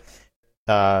Sister,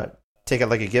 Take It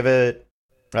Like You Give It,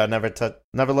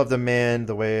 Never Loved a Man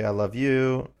the Way I Love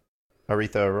You,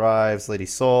 Aretha Arrives, Lady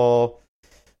Soul,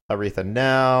 Aretha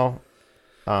Now.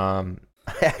 I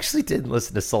actually didn't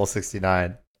listen to Soul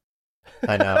 69.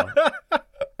 I know.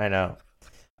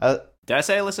 Did I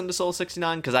say I listened to Soul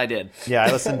 69? Because I did. Yeah,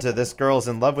 I listened to This Girl's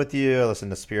in Love with You. I listened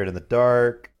to Spirit in the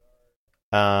Dark.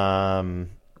 And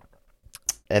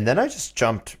then I just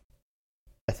jumped.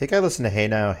 I think I listened to Hey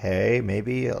Now Hey,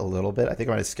 maybe a little bit. I think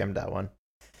I might have skimmed that one.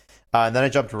 And then I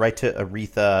jumped right to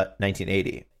Aretha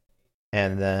 1980.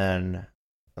 And then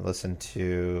I listened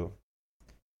to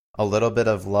a little bit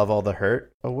of Love All the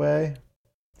Hurt Away.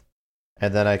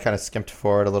 And then I kind of skipped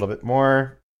forward a little bit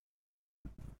more.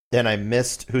 Then I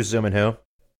missed Who's Zoomin' Who,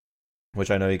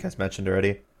 which I know you guys mentioned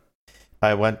already.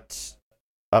 I went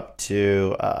up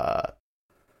to a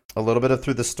little bit of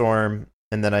Through the Storm,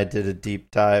 and then I did a deep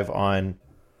dive on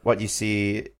What You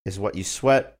See Is What You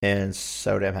Sweat and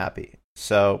So Damn Happy.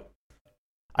 So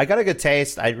I got a good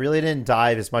taste. I really didn't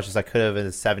dive as much as I could have in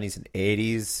the 70s and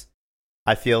 80s.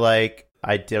 I feel like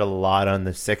I did a lot on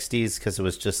the 60s because it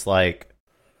was just like,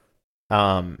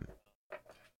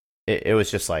 it was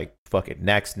just like fucking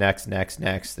next,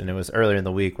 and it was earlier in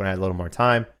the week when I had a little more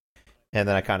time, and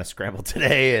then I kind of scrambled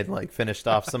today and like finished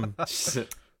off some.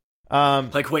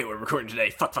 Like, wait, we're recording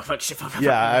today. Fuck, shit, fuck.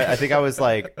 Yeah, I think I was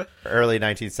like early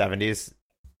 1970s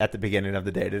at the beginning of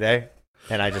the day today,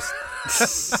 and I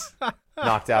just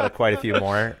knocked out quite a few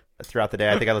more. throughout the day.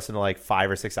 I think I listened to like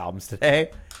 5 or 6 albums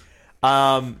today.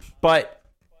 But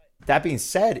that being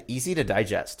said, easy to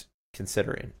digest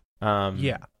considering.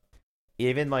 Yeah.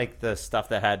 Even like the stuff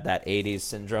that had that 80s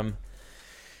syndrome.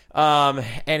 And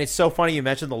it's so funny you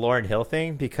mentioned the Lauryn Hill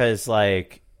thing because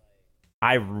like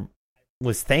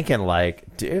was thinking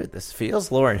like, dude, this feels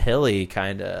Lauryn Hill-y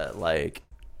kind of like,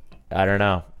 I don't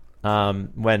know.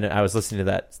 When I was listening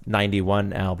to that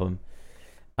 91 album,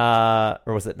 or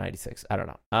was it 96? I don't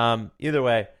know. Either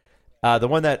way, the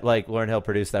one that like Lauryn Hill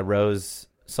produced, that Rose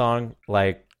song,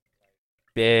 like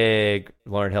big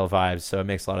Lauryn Hill vibes. So it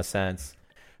makes a lot of sense.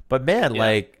 But man,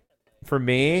 like for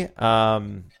me,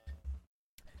 the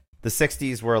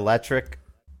 60s were electric.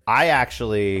 I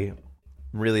actually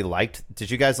really liked.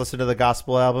 Did you guys listen to the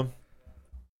gospel album?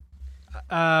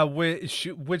 Which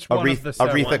one of the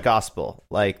seven? Aretha Gospel,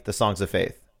 like the Songs of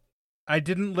Faith. I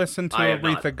didn't listen to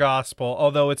Aretha Gospel,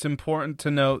 although it's important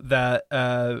to note that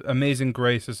Amazing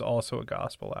Grace is also a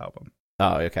gospel album.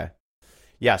 Oh, okay.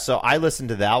 Yeah, so I listened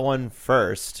to that one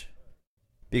first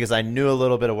because I knew a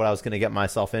little bit of what I was going to get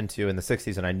myself into in the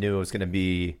 60s, and I knew it was going to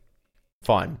be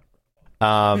fun.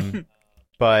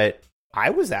 But I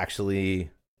was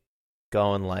actually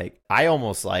going like, I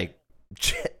almost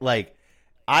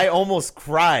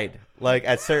cried like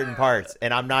at certain parts,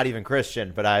 and I'm not even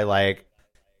Christian, but I like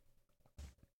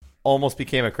almost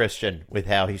became a Christian with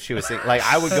how she was singing. Like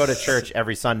I would go to church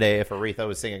every Sunday if Aretha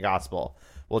was singing gospel,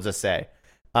 we'll just say,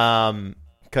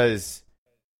 because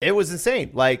it was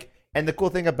insane. Like, and the cool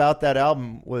thing about that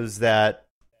album was that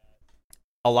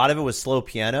a lot of it was slow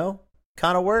piano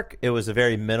kind of work. It was a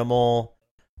very minimal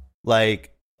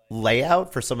like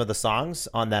layout for some of the songs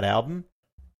on that album.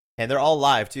 And they're all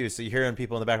live too, so you're hearing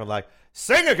people in the background like,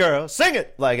 "Sing it, girl, sing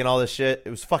it!" like, and all this shit. It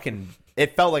was fucking.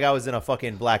 It felt like I was in a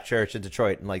fucking black church in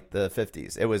Detroit in like the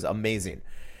 50s. It was amazing.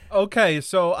 Okay,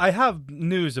 so I have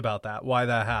news about that. Why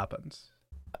that happens?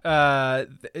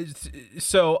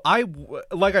 So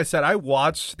like I said, I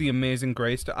watched The Amazing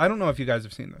Grace. I don't know if you guys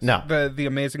have seen this. No, the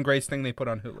Amazing Grace thing they put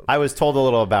on Hulu. I was told a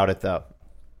little about it though.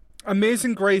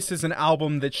 Amazing Grace is an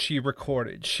album that she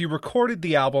recorded. She recorded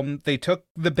the album. They took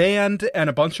the band and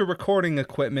a bunch of recording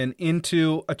equipment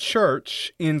into a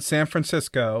church in San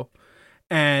Francisco,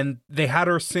 and they had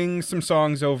her sing some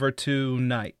songs over 2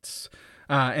 nights.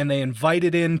 And they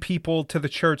invited in people to the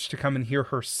church to come and hear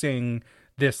her sing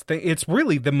this thing. It's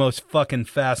really the most fucking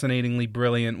fascinatingly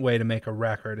brilliant way to make a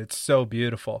record. It's so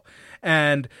beautiful.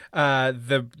 And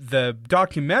the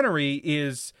documentary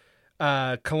is...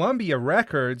 Columbia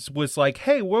Records was like,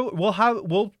 hey,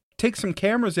 we'll take some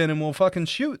cameras in and we'll fucking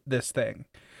shoot this thing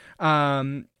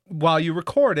while you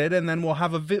record it, and then we'll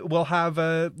have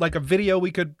a video we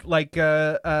could like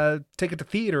take it to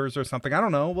theaters or something. I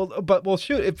don't know. But we'll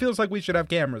shoot. It feels like we should have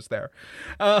cameras there.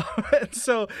 And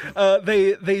so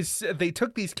they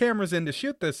took these cameras in to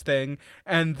shoot this thing,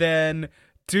 and then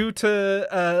due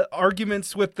to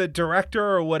arguments with the director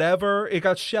or whatever, it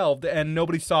got shelved and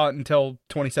nobody saw it until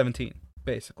 2017,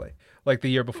 basically, like the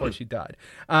year before she died.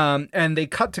 And they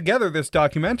cut together this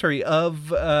documentary of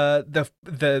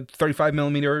the 35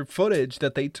 millimeter footage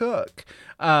that they took.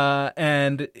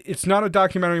 And it's not a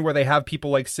documentary where they have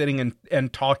people like sitting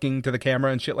and talking to the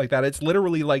camera and shit like that. It's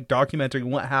literally like documenting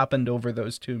what happened over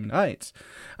those 2 nights,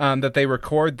 that they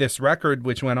record this record,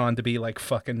 which went on to be like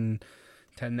fucking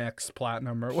 10x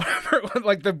platinum or whatever,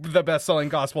 like the best-selling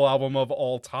gospel album of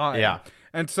all time. Yeah.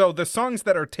 And so the songs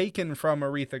that are taken from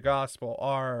Aretha Gospel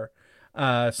are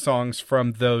songs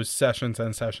from those sessions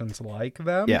and sessions like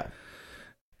them. Yeah.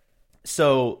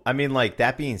 So, I mean, like,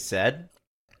 that being said,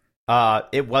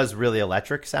 it was really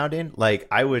electric sounding. Like,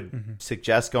 I would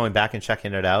suggest going back and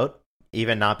checking it out,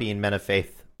 even not being men of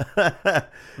faith.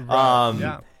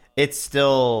 Yeah. It's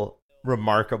still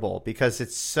remarkable because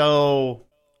it's so...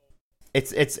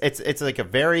 It's like a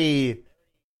very,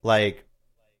 like,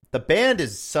 the band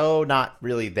is so not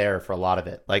really there for a lot of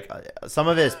it. Like, some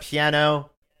of it is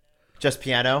just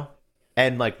piano,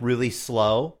 and like really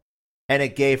slow. And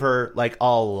it gave her like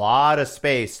a lot of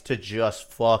space to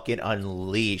just fucking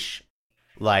unleash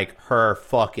like her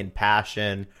fucking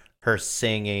passion, her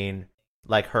singing,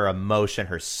 like her emotion,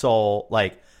 her soul.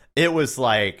 Like, it was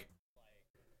like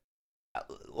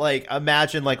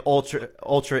imagine like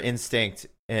Ultra Instinct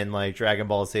in like Dragon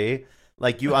Ball Z.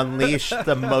 Like, you unleash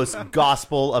the most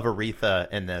gospel of Aretha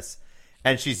in this,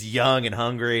 and she's young and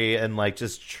hungry and like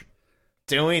just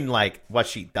doing like what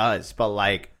she does, but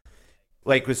like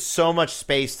with so much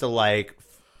space to like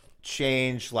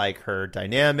change like her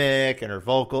dynamic and her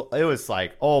vocal. It was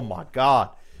like, oh my god,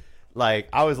 like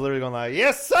I was literally going like,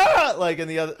 yes sir, like in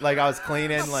the other, like I was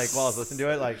cleaning like while I was listening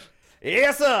to it, like,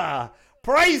 yes sir,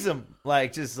 praise him.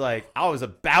 Like, just like, I was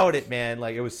about it, man.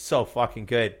 Like, it was so fucking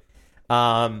good.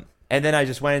 And then I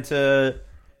just went into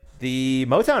the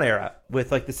Motown era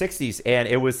with like the 60s, and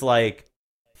it was like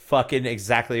fucking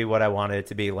exactly what I wanted it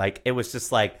to be. Like, it was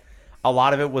just like, a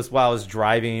lot of it was while I was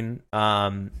driving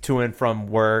to and from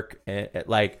work, and,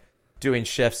 like doing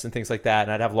shifts and things like that.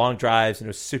 And I'd have long drives, and it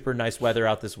was super nice weather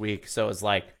out this week. So it was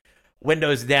like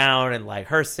windows down and like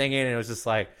her singing, and it was just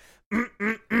like,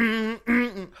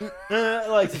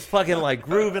 like just fucking like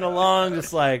grooving along,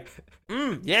 just like,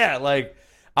 yeah. Like,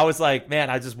 I was like, man,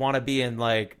 I just want to be in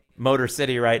like Motor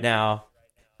City right now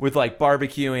with like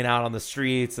barbecuing out on the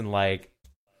streets and like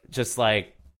just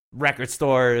like record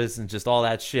stores and just all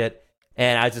that shit.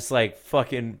 And I just like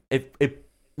fucking it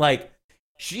like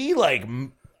she like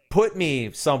put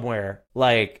me somewhere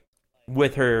like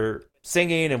with her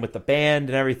singing and with the band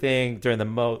and everything during the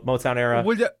Motown era.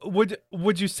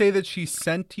 Would you say that she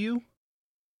sent you?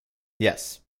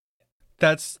 Yes.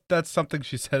 That's something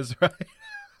she says,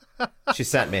 right? She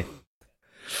sent me.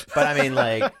 But I mean,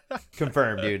 like,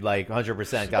 confirmed, dude. Like,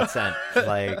 100% got sent.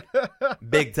 Like,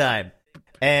 big time.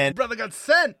 And brother got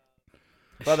sent.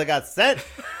 Brother got sent.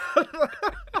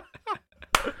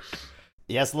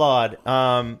 Yes, Lord.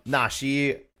 Nah,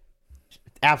 she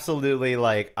absolutely,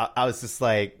 like, I was just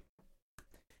like,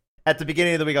 at the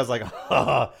beginning of the week, I was like,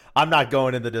 oh, I'm not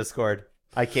going in the Discord.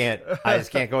 I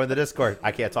just can't go in the Discord.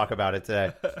 I can't talk about it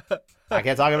today. I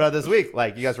can't talk about it this week.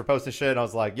 Like, you guys were posting shit, and I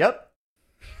was like, yep.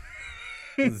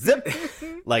 Zip.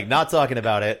 Like, not talking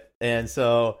about it. And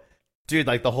so, dude,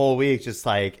 like, the whole week, just,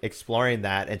 like, exploring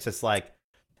that. It's just, like,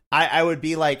 I would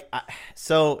be like,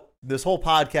 so this whole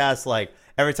podcast, like,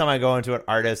 every time I go into an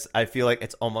artist, I feel like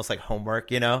it's almost like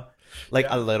homework, you know? Like,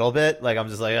 a little bit. Like, I'm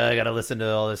just like, oh, I gotta listen to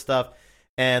all this stuff.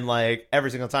 And, like,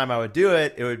 every single time I would do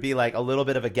it, it would be, like, a little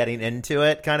bit of a getting into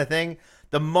it kind of thing.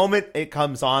 The moment it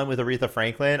comes on with Aretha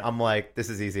Franklin, I'm like, this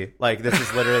is easy. Like, this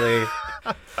is literally,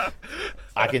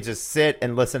 I can just sit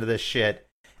and listen to this shit.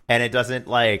 And it doesn't,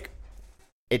 like,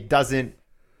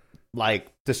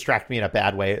 distract me in a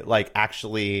bad way. Like,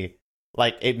 actually,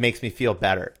 like, it makes me feel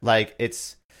better. Like,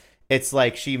 it's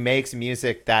like she makes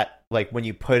music that, like, when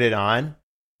you put it on,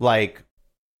 like,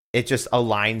 it just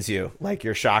aligns you. Like,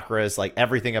 your chakras, like,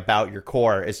 everything about your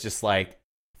core is just, like,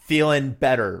 feeling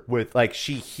better with, like,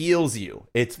 she heals you.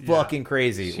 It's fucking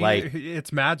crazy. Like,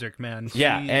 it's magic, man.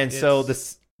 So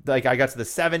this, like, I got to the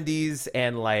 70s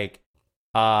and, like,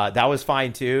 that was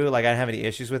fine too. Like, I didn't have any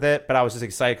issues with it, but I was just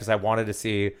excited because I wanted to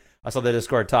see. I saw the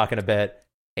Discord talking a bit.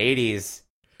 80s,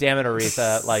 damn it,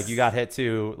 Aretha! Like, you got hit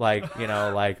too. Like, you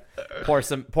know, like, pour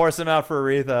some out for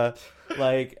Aretha.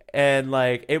 Like, and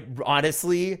like, it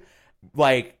honestly,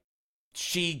 like,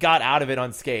 she got out of it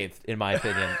unscathed, in my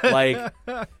opinion. Like,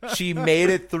 she made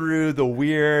it through the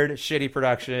weird, shitty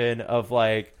production of,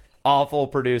 like, awful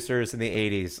producers in the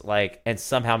 80s, like, and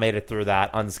somehow made it through that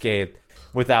unscathed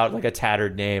without, like, a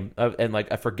tattered name and, like,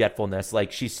 a forgetfulness.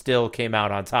 Like, she still came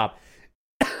out on top.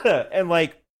 And,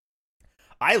 like,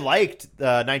 I liked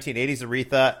the 1980s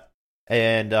Aretha,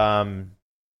 and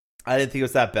I didn't think it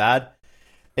was that bad.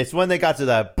 It's when they got to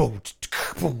that boom,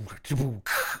 boom, boom,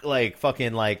 like,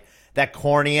 fucking, like, that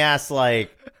corny ass,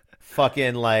 like,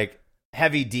 fucking, like,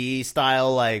 Heavy D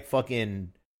style, like,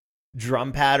 fucking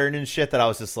drum pattern and shit that I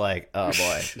was just like, oh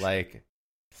boy. Like,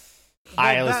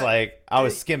 I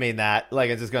was skimming that.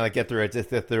 Like, I'm just gonna get through it. Just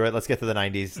get through it. Let's get to the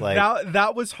 90s. Like,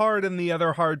 that was hard, and the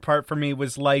other hard part for me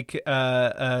was, like,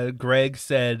 Greg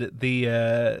said,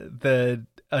 the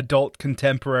adult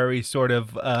contemporary sort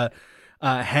of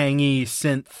hangy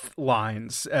synth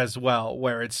lines as well,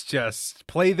 where it's just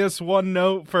play this one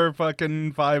note for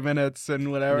fucking 5 minutes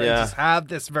and whatever. And just have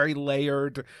this very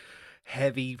layered,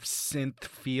 heavy synth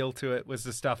feel to it was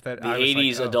the stuff that the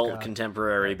 80s adult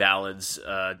contemporary ballads.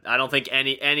 I don't think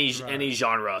any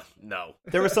genre. No,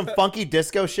 there was some funky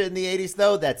disco shit in the 80s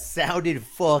though that sounded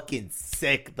fucking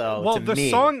sick though. Well, to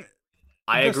me.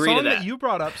 I agree to that. that you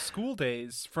brought up, School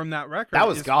Days, from that record. That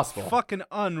was gospel. Fucking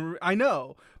I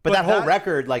know. But that whole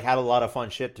record, like, had a lot of fun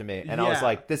shit to me. And I was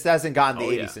like, this hasn't gotten the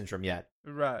 80s syndrome yet.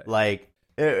 Right. Like,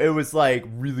 it was, like,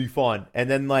 really fun. And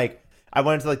then, like, I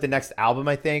went into, like, the next album,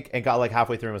 I think, and got, like,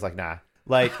 halfway through and was like, nah.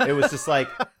 Like, it was just, like,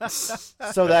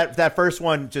 so that first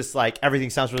one, just, like, everything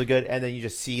sounds really good. And then you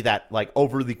just see that, like,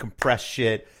 overly compressed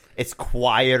shit. It's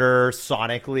quieter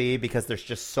sonically because there's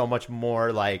just so much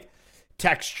more, like,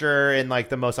 texture in, like,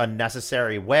 the most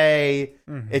unnecessary way.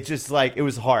 It's just, like, it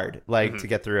was hard, like, to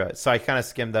get through it. So I kind of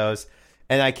skimmed those,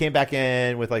 and I came back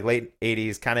in with, like, late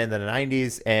 80s, kind of in the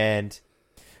 90s. And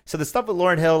so the stuff with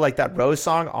Lauryn Hill, like that Rose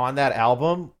song on that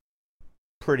album,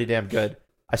 pretty damn good.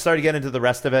 I started getting into the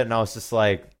rest of it, and I was just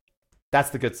like,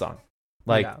 that's the good song.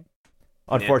 Like,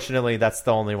 Unfortunately, that's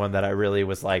the only one that I really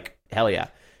was like, hell yeah.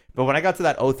 But when I got to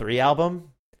that '03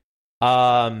 album,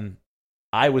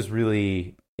 I was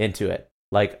really into it,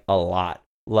 like a lot.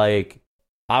 Like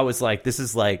I was like, this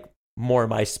is like more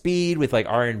my speed with like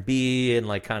R&B and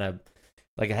like kind of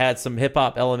like it had some hip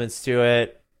hop elements to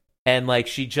it. And like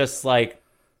she just like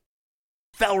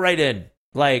fell right in.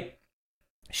 Like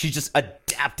she just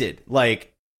adapted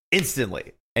like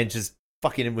instantly and just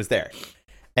fucking was there.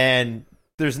 And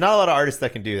there's not a lot of artists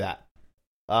that can do that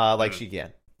like she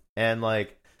can. And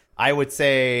like I would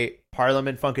say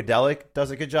Parliament Funkadelic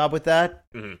does a good job with that.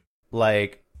 Mm-hmm.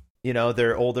 Like, you know,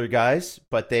 they're older guys,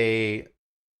 but they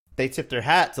tip their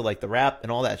hat to like the rap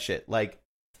and all that shit. Like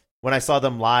when I saw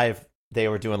them live, they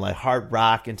were doing like hard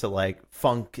rock into like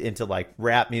funk into like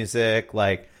rap music.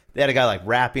 Like they had a guy like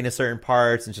rapping to certain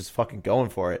parts and just fucking going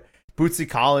for it. Bootsy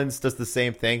Collins does the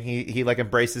same thing. He like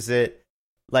embraces it.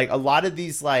 Like a lot of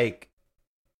these like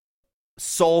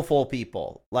soulful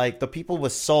people, like the people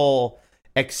with soul,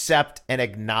 accept and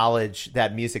acknowledge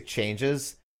that music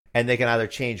changes, and they can either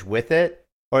change with it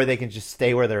or they can just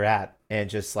stay where they're at and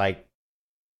just like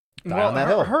die on that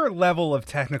hill. Her level of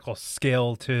technical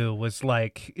skill too was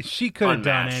like she could have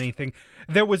done anything.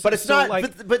 There was, but it's not.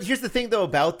 Like, but here's the thing though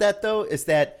about that though is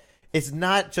that it's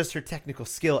not just her technical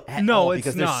skill at all,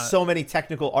 because there's so many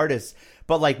technical artists.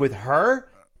 But like with her,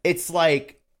 it's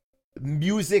like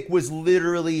music was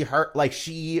literally her. Like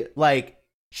she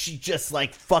just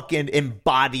like fucking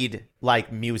embodied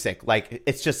like music. Like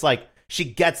it's just like she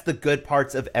gets the good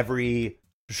parts of every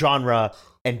genre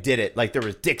and did it. Like there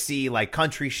was Dixie, like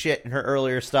country shit in her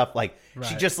earlier stuff. Like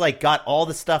she just like got all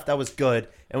the stuff that was good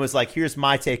and was like, here's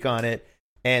my take on it.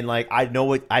 And like I know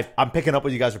what I'm picking up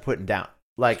what you guys are putting down.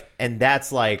 Like, and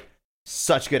that's like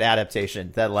such good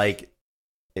adaptation that like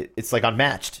it's like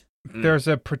unmatched. There's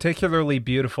a particularly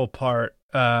beautiful part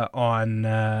on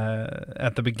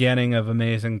at the beginning of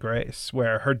Amazing Grace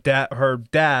where her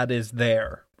dad is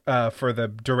there for the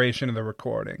duration of the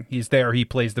recording. He's there. He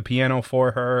plays the piano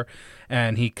for her,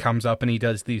 and he comes up and he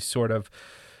does these sort of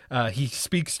he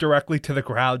speaks directly to the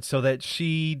crowd so that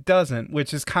she doesn't,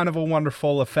 which is kind of a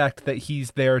wonderful effect that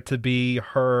he's there to be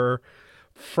her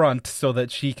front so that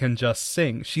she can just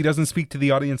sing. She doesn't speak to the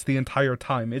audience the entire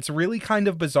time. It's really kind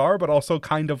of bizarre, but also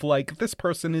kind of like this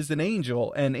person is an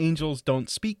angel and angels don't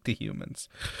speak to humans.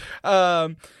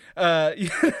 You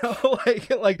know,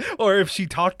 like, or if she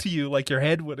talked to you, like your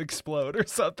head would explode or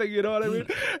something, you know what I mean?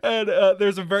 And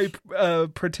there's a very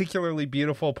particularly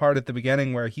beautiful part at the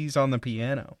beginning where he's on the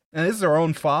piano, and this is her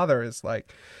own father is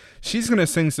like, she's going to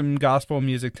sing some gospel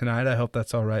music tonight. I hope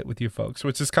that's all right with you folks,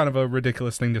 which is kind of a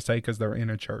ridiculous thing to say because they're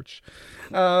in a church.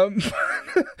 But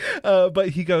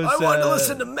he goes, I want to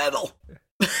listen to metal.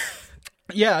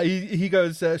 Yeah, he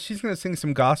goes, she's going to sing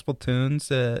some gospel tunes,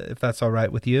 if that's all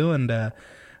right with you. And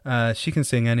she can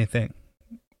sing anything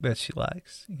that she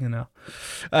likes, you know.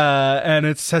 And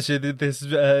it's such this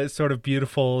sort of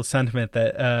beautiful sentiment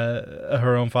that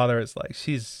her own father is like,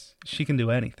 she can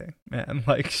do anything, man.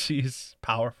 Like she's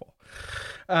powerful.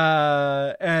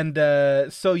 So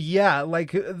yeah,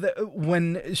 like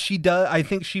when she does, I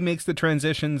think she makes the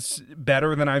transitions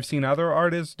better than I've seen other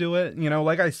artists do it. You know,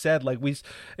 like I said, like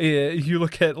you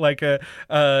look at like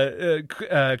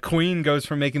Queen goes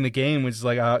from making The Game, which is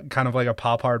like a kind of like a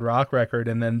pop hard rock record,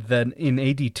 and then in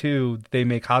 '82 they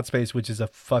make Hot Space, which is a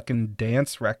fucking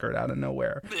dance record out of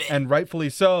nowhere, and rightfully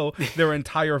so. Their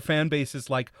entire fan base is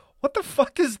like, what the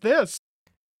fuck is this?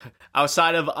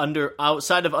 Outside of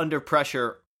Under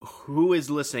Pressure, who is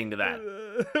listening to that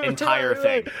entire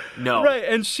thing? No. Right,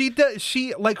 and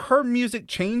she like her music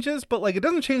changes, but like it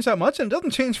doesn't change that much, and it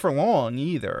doesn't change for long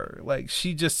either. Like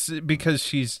she just, because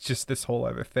she's just this whole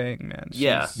other thing, man.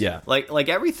 Yeah. Like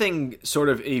everything sort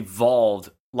of evolved.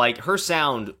 Like her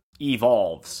sound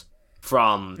evolves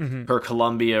from her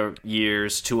Columbia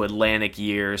years to Atlantic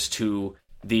years to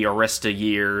the Arista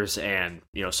years, and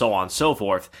you know, so on and so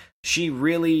forth. She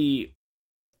really,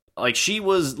 like, she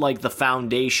was like the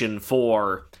foundation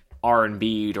for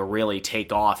R&B to really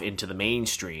take off into the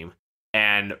mainstream.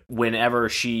 And whenever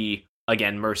she,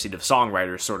 again, mercy to the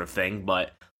songwriters sort of thing,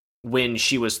 but when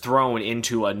she was thrown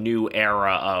into a new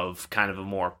era of kind of a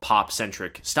more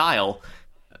pop-centric style,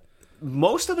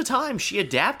 most of the time she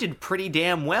adapted pretty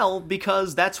damn well,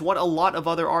 because that's what a lot of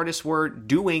other artists were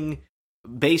doing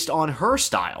based on her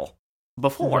style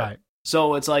before. Right.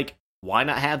 So it's like, why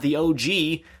not have the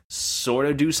OG sort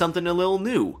of do something a little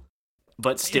new,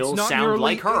 but still sound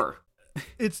like her?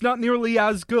 It's not nearly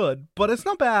as good, but it's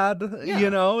not bad. Yeah. You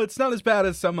know, it's not as bad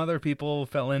as some other people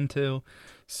fell into.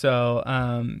 So,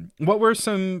 what were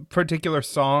some particular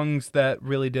songs that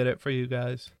really did it for you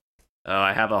guys?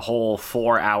 I have a whole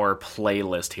 4-hour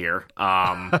playlist here.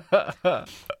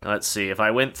 Let's see. If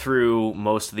I went through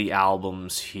most of the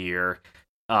albums here,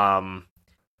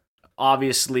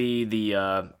 obviously the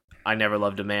I Never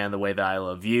Loved a Man the Way That I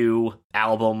Love You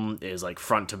album is like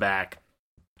front to back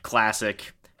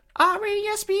classic.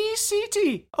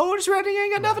 RESPCT. Otis Redding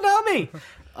ain't got nothing on me.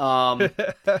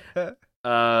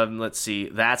 Let's see.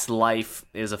 That's Life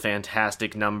is a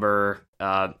fantastic number.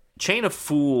 Chain of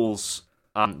Fools,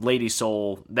 Lady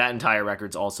Soul, that entire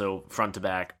record's also front to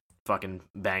back fucking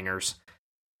bangers.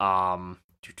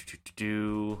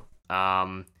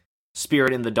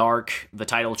 Spirit in the Dark, the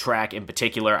title track in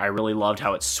particular, I really loved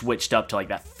how it switched up to like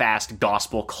that fast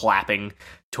gospel clapping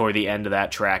toward the end of that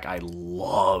track. I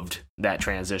loved that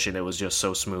transition. It was just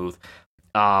so smooth.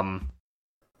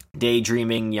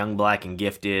 Daydreaming, Young, Black, and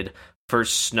Gifted,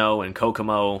 First Snow, and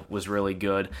Kokomo was really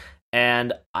good.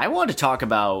 And I want to talk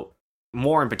about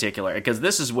more in particular, because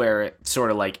this is where it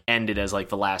sort of like ended as like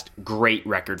the last great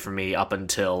record for me up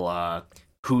until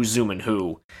Who's Zoomin'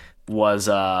 Who, was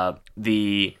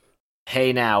the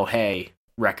Hey Now Hey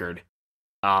record.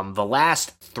 The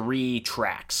last 3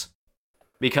 tracks.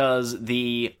 Because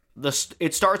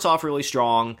it starts off really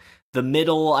strong. The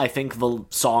middle, I think the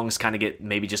songs kind of get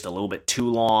maybe just a little bit too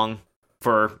long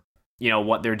for,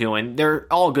 what they're doing. They're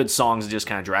all good songs, it just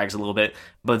kind of drags a little bit.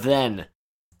 But then,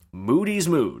 Moody's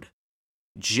Mood,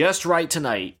 Just Right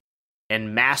Tonight,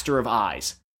 and Master of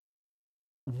Eyes.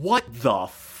 What the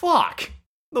fuck?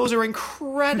 Those are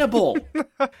incredible.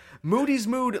 Moody's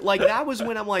Mood, like, that was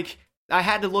when I'm like, I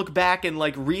had to look back and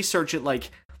like research it,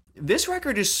 like, this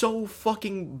record is so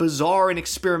fucking bizarre and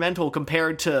experimental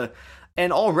compared to,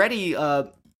 and already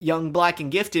Young, Black,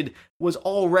 and Gifted was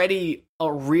already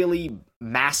a really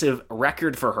massive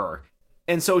record for her.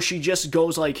 And so she just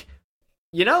goes like,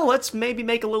 let's maybe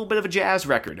make a little bit of a jazz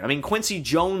record. I mean, Quincy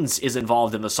Jones is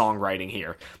involved in the songwriting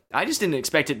here. I just didn't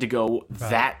expect it to go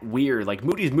that weird. Like,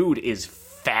 Moody's Mood is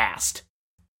fast.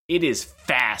 It is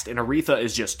fast, and Aretha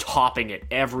is just topping it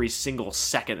every single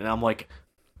second, and I'm like,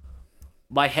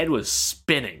 my head was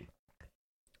spinning.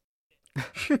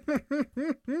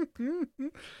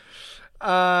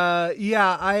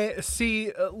 Yeah, I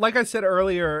see. Like I said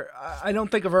earlier, I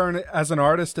don't think of her as an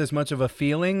artist as much of a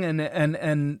feeling, and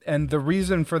the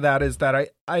reason for that is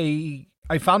that I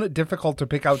found it difficult to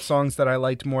pick out songs that I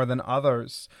liked more than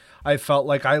others. I felt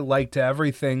like I liked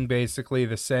everything basically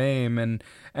the same,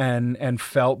 and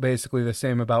felt basically the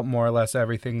same about more or less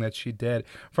everything that she did.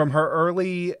 From her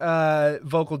early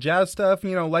vocal jazz stuff,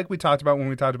 like we talked about when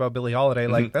we talked about Billie Holiday,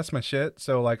 like, that's my shit.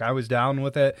 So like, I was down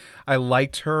with it. I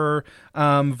liked her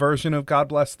version of God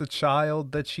Bless the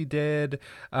Child that she did.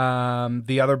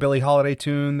 The other Billie Holiday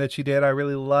tune that she did, I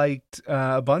really liked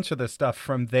a bunch of the stuff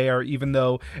from there, even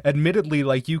though admittedly,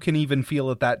 like, you can even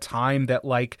feel at that time that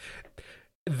like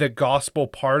the gospel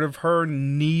part of her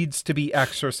needs to be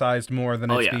exercised more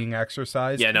than being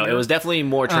exercised. Yeah, no, it was definitely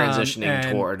more transitioning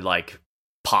toward like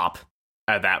pop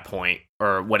at that point,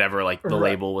 or whatever. Like, the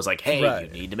label was like, hey,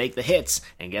 you need to make the hits,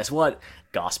 and guess what?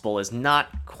 Gospel is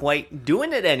not quite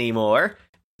doing it anymore.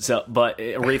 So, but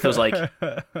Aretha's like,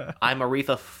 I'm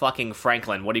Aretha fucking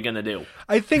Franklin. What are you gonna do?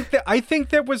 I think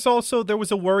there was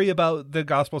a worry about the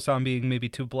gospel sound being maybe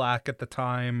too black at the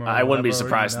time. Or I wouldn't be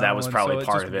surprised if that was probably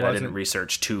part of it. I didn't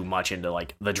research too much into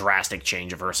like the drastic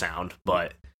change of her sound,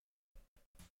 but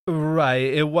right,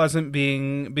 it wasn't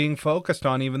being focused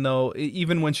on.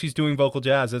 Even when she's doing vocal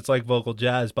jazz, it's like vocal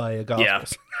jazz by a gospel. Yeah,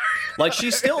 like,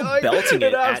 she's still belting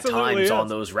it at times on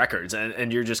those records,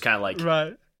 and you're just kind of like,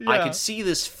 right. Yeah. I could see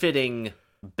this fitting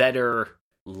better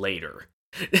later.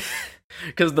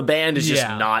 Because the band is just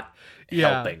not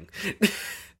helping.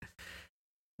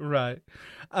 Right.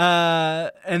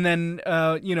 And then,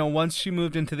 once she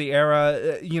moved into the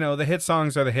era, the hit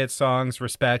songs are the hit songs,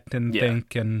 Respect and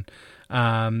Think, and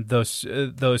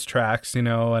those tracks, and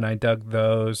I dug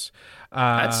those.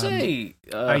 I'd say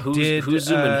Who's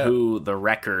Zoomin' Who, the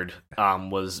record,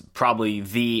 was probably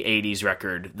the 80s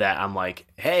record that I'm like,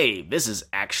 hey, this is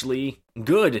actually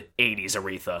good 80s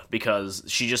Aretha, because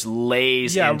she just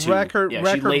lays into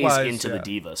the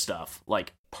diva stuff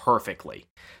like perfectly.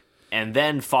 And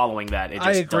then following that, it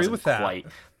just doesn't quite,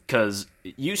 because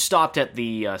you stopped at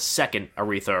the second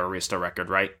Aretha Arista record,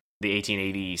 right? The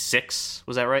 1886,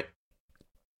 was that right?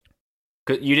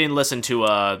 You didn't listen to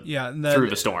Through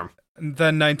the Storm.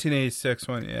 The 1986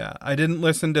 one, yeah. I didn't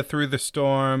listen to Through the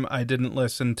Storm. I didn't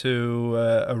listen to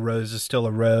A Rose is Still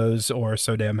a Rose or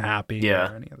So Damn Happy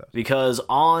or any of those. Because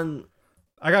I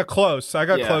got close.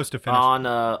 Close to finish.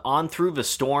 On Through the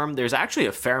Storm, there's actually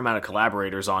a fair amount of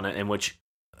collaborators on it, in which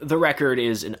the record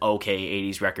is an okay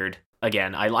 80s record.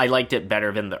 again, I liked it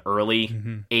better than the early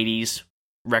Mm-hmm. 80s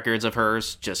records of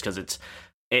hers, just because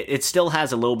it still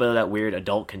has a little bit of that weird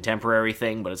adult contemporary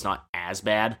thing, but it's not as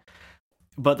bad.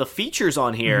 But the features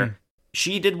on here, Mm-hmm.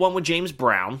 she did one with James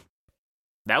Brown.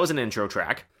 That was an intro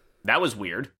track. That was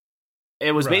weird.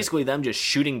 It was Right. basically them just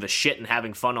shooting the shit and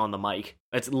having fun on the mic.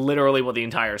 That's literally what the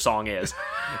entire song is.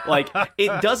 Like,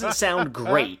 it doesn't sound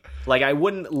great. Like, I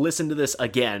wouldn't listen to this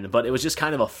again, but it was just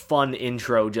kind of a fun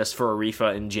intro just for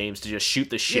Aretha and James to just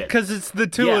shoot the shit. Because it's the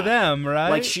two Yeah. of them, right?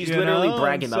 Like, she's You literally know?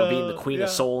 bragging about being the So, queen of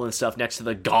yeah. soul and stuff next to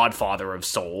the godfather of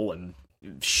soul and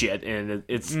shit, and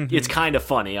it's Mm-hmm. kind of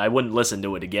funny. I wouldn't listen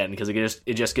to it again because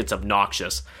it just gets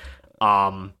obnoxious.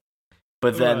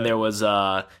 But then Right. there was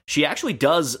she actually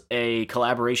does a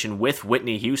collaboration with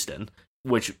Whitney Houston,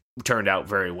 which turned out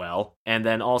very well. And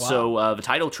then also the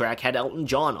title track had Elton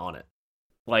John on it.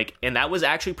 Like, and that was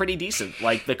actually pretty decent.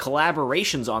 Like, the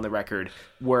collaborations on the record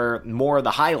were more of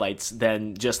the highlights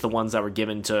than just the ones that were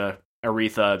given to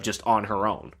Aretha just on her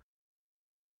own.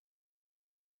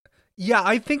 Yeah,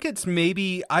 I think it's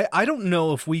maybe I don't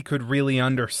know if we could really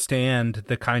understand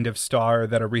the kind of star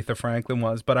that Aretha Franklin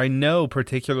was, but I know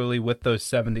particularly with those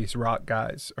 70s rock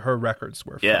guys, her records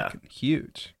were Yeah. fucking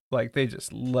huge. Like, they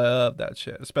just love that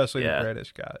shit, especially Yeah. the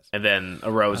British guys. And then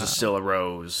A Rose is Still a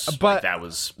Rose. but- Like, that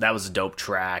was a dope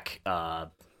track. The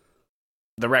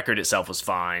record itself was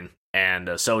fine.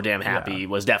 And So Damn Happy Yeah.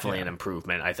 was definitely Yeah. an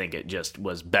improvement. I think it just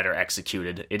was better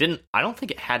executed. I don't think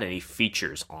it had any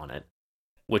features on it,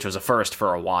 which was a first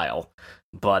for a while.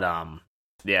 But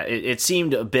yeah, it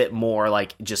seemed a bit more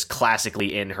like just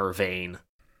classically in her vein,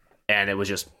 and it was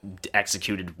just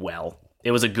executed well.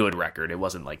 It was a good record. It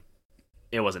wasn't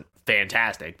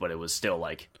fantastic, but it was still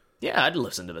like, yeah, I'd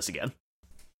listen to this again.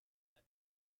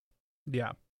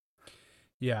 Yeah.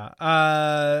 Yeah.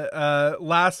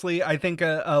 Lastly, I think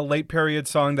a late period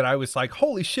song that I was like,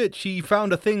 holy shit, she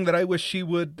found a thing that I wish she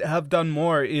would have done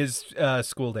more is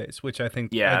School Days, which I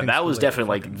think. Yeah, I think that School was Days is a definitely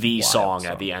like fucking the wild song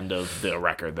at the end of the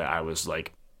record that I was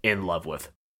like in love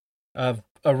with. Of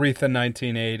Aretha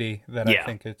 1980 that Yeah. I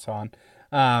think it's on.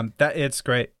 That it's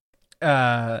great.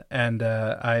 And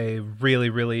I really,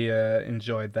 really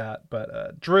enjoyed that.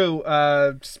 But Drew,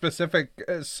 specific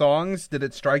songs, did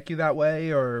it strike you that way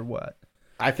or what?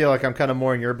 I feel like I'm kind of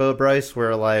more in your boat, Bryce,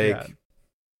 where like, Yeah.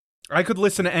 I could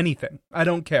listen to anything. I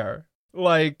don't care.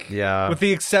 Like, yeah, with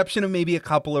the exception of maybe a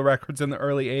couple of records in the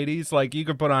early 80s, like, you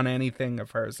could put on anything of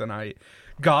hers and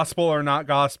gospel or not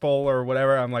gospel or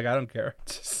whatever, I'm like, I don't care.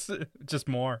 Just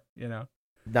more, you know?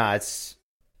 nah,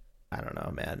 I don't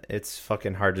know, man. It's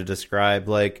fucking hard to describe,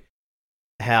 like,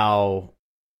 how,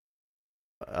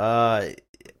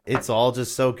 it's all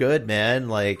just so good, man.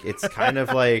 Like, it's kind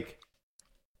of like,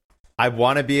 I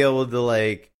want to be able to,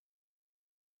 like,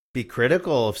 be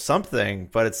critical of something,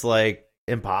 but it's, like,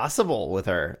 impossible with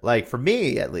her. Like, for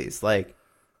me, at least. Like,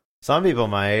 some people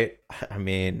might. I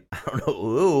mean, I don't know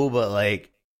who, but,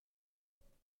 like,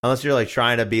 unless you're, like,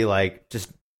 trying to be, like,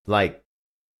 just, like,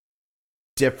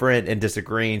 different and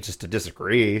disagreeing just to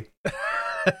disagree.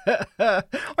 Well,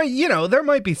 you know, there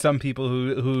might be some people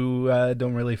who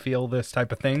don't really feel this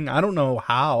type of thing. I don't know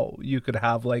how you could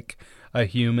have, like, a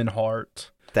human heart.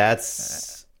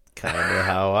 That's kind of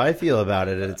how I feel about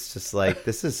it. It's just like,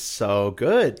 this is so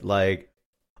good. Like,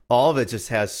 all of it just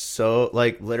has so,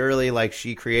 like, literally, like,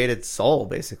 she created soul,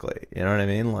 basically. You know what I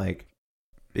mean? Like,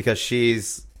 because she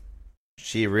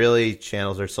really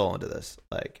channels her soul into this.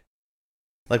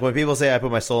 Like when people say I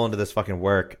put my soul into this fucking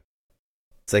work,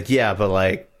 it's like, yeah, but,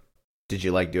 like, did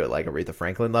you, like, do it like Aretha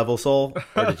Franklin level soul?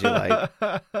 Or did you, like,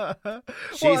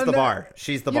 she's the bar.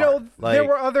 She's the bar. You know, like, there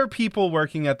were other people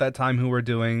working at that time who were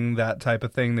doing that type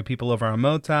of thing. The people over on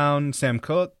Motown, Sam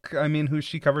Cooke, I mean, who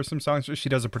she covers some songs for. She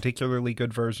does a particularly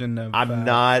good version of... I'm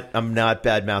not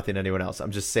bad mouthing anyone else.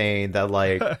 I'm just saying that,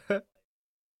 like,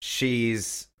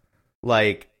 she's,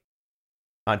 like,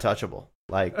 untouchable.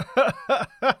 Like,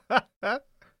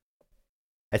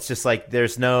 it's just like,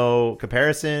 there's no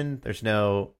comparison. There's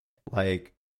no,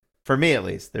 like, for me at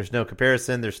least, there's no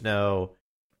comparison. There's no,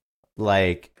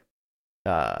 like,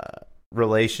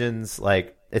 relations.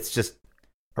 Like, it's just,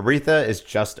 Aretha is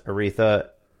just Aretha,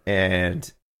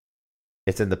 and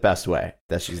it's in the best way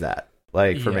that she's that.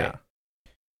 Like, for me. Yeah.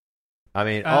 I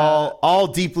mean, all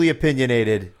deeply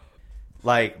opinionated,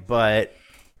 like, but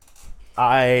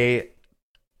I,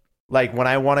 like, when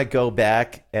I want to go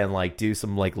back and, like, do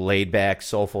some, like, laid back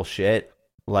soulful shit,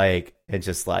 like, and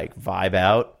just, like, vibe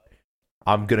out,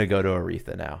 I'm gonna go to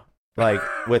Aretha now, like,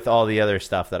 with all the other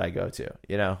stuff that I go to,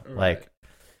 you know, Right.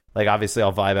 like obviously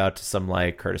I'll vibe out to some,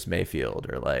 like, Curtis Mayfield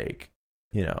or, like,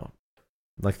 you know,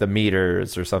 like the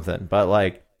Meters or something, but,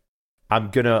 like, I'm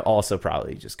gonna also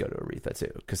probably just go to Aretha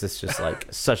too, because it's just like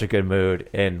such a good mood,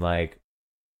 and like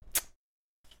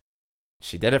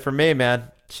she did it for me, man.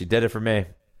 She did it for me.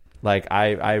 Like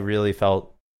I really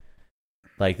felt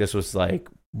like this was like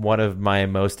one of my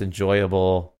most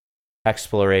enjoyable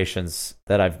explorations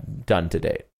that I've done to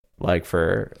date, like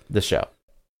for the show.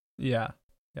 Yeah.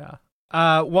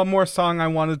 One more song I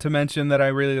wanted to mention that I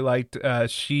really liked.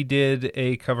 She did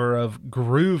a cover of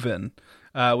Groovin',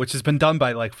 which has been done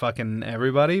by like fucking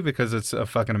everybody because it's a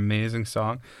fucking amazing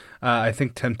song. I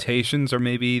think Temptations are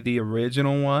maybe the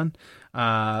original one,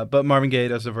 but Marvin Gaye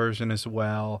does a version as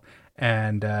well,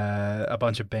 and a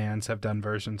bunch of bands have done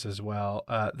versions as well.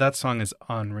 That song is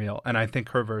unreal, and I think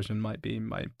her version might be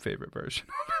my favorite version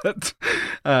of it.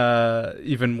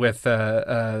 Even with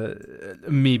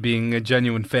me being a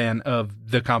genuine fan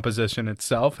of the composition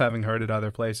itself, having heard it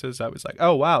other places, I was like,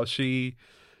 oh wow, she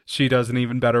does an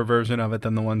even better version of it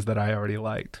than the ones that I already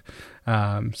liked.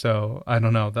 So I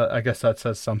don't know. I guess that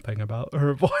says something about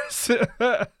her voice.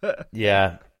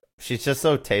 Yeah, she's just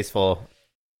so tasteful.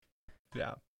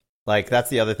 Yeah. Like, that's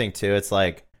the other thing, too. It's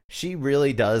like, she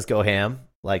really does go ham,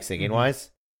 like, singing-wise.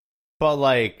 But,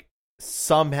 like,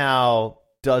 somehow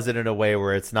does it in a way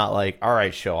where it's not like, all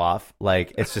right, show off.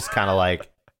 Like, it's just kind of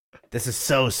like, this is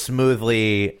so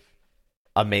smoothly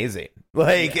amazing.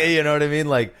 Like, you know what I mean?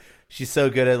 Like, she's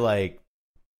so good at, like,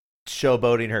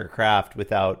 showboating her craft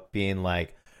without being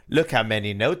like, look how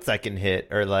many notes I can hit.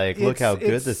 Or, like, look how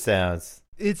good this sounds.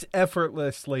 It's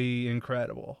effortlessly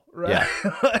incredible, right?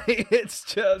 Yeah.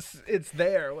 it's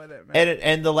there with it, man.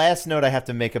 And the last note I have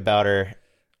to make about her,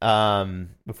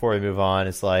 before we move on,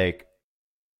 is like,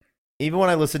 even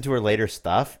when I listen to her later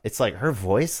stuff, it's like her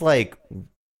voice like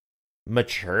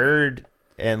matured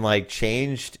and like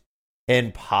changed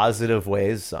in positive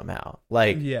ways somehow.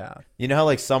 Like, yeah, you know how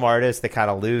like some artists, they kind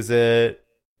of lose it.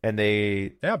 And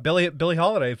Billie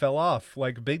Holiday fell off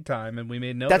like big time, and we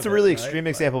made note. That's a really right? extreme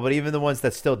example, but even the ones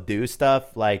that still do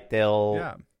stuff, like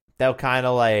they'll kind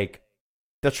of like,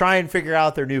 they'll try and figure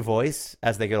out their new voice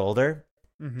as they get older.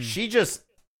 Mm-hmm. She just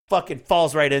fucking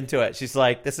falls right into it. She's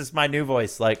like, this is my new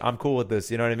voice. Like, I'm cool with this.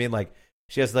 You know what I mean? Like,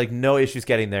 she has like no issues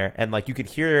getting there, and like you could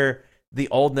hear the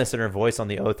oldness in her voice on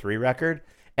the O3 record,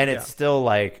 and it's still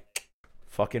like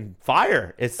fucking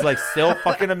fire. It's like still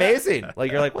fucking amazing.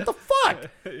 Like, you're like, what the fuck?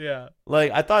 Yeah.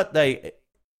 Like, I thought like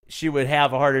she would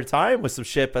have a harder time with some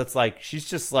shit, but it's like she's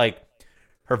just like,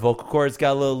 her vocal cords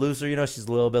got a little looser, you know, she's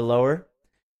a little bit lower.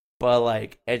 But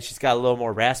like, and she's got a little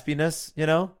more raspiness, you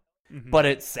know? Mm-hmm. But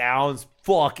it sounds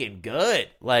fucking good.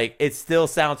 Like, it still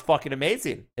sounds fucking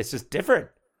amazing. It's just different.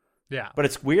 Yeah. But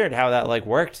it's weird how that like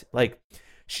worked. Like,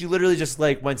 she literally just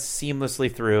like went seamlessly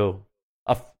through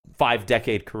a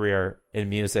 5-decade career in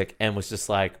music and was just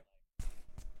like,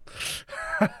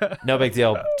 no big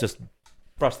deal. Just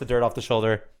brush the dirt off the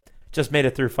shoulder. Just made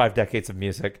it through 5 decades of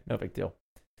music. No big deal.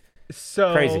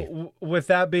 So, crazy. With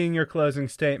that being your closing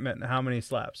statement, how many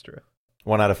slaps, Drew?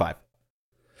 1 out of 5.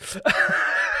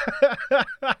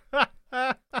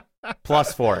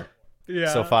 Plus 4.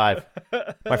 Yeah. So 5.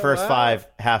 My first 5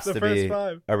 has to be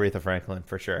 5. Aretha Franklin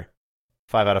for sure.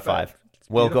 5 out of 5.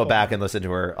 We'll go back and listen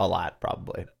to her a lot,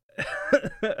 probably.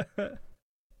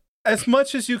 As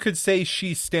much as you could say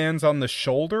she stands on the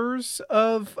shoulders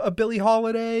of a Billie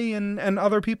Holiday and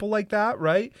other people like that,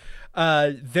 right?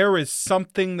 There is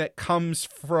something that comes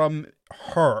from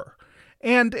her,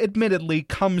 and admittedly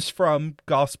comes from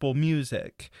gospel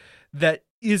music, that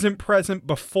isn't present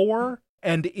before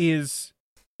and is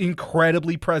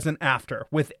incredibly present after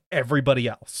with everybody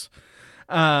else.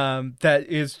 That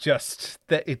is just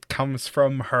that it comes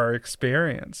from her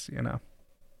experience, you know.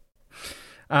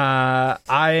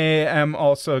 I am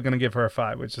also going to give her a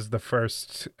 5, which is the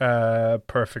first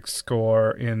perfect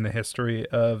score in the history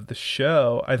of the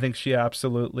show. I think she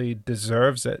absolutely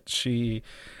deserves it. She,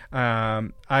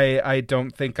 I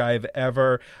don't think I've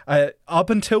ever, up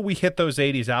until we hit those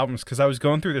 80s albums, because I was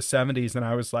going through the 70s and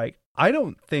I was like, I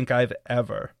don't think I've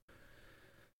ever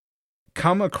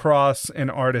come across an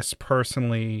artist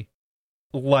personally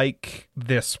like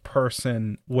this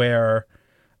person, where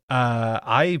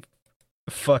I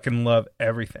fucking love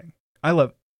everything. I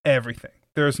love everything.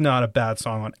 There's not a bad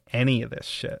song on any of this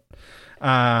shit.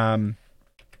 And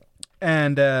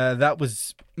that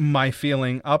was my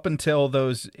feeling up until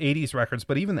those 80s records.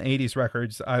 But even the 80s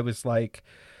records, I was like,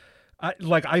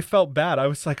 I felt bad. I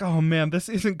was like, oh man, this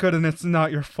isn't good, and it's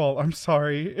not your fault. I'm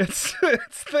sorry. It's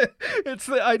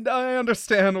the I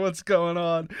understand what's going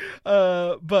on.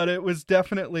 But it was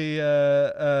definitely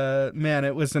man,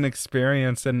 it was an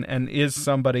experience, and is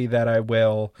somebody that I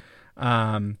will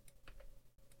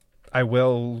I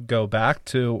will go back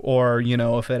to, or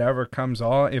if it ever comes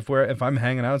on, if I'm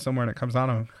hanging out somewhere and it comes on,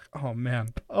 I'm like, oh man,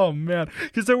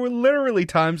 because there were literally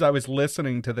times I was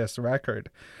listening to this record,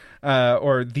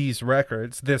 or these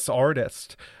records, this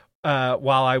artist,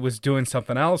 while I was doing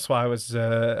something else, while I was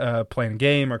playing a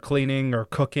game or cleaning or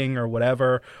cooking or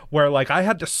whatever, where like I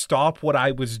had to stop what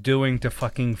I was doing to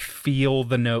fucking feel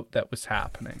the note that was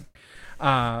happening.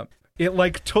 It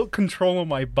like took control of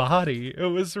my body. It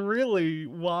was really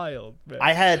wild, man.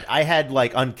 I had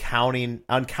like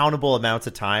uncountable amounts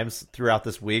of times throughout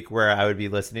this week where I would be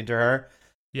listening to her,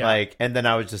 like, and then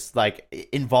I would just like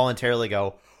involuntarily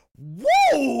go,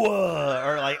 "Whoa!"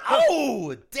 or like,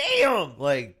 "Oh, damn!"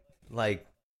 like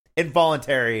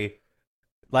involuntary,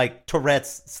 like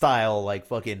Tourette's style, like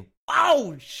fucking,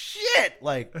 "Oh shit!"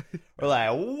 like, or like,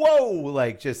 "Whoa!"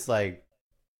 like just like.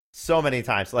 So many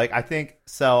times. Like, I think,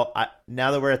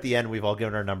 now that we're at the end, we've all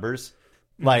given our numbers.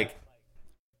 Like,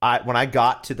 when I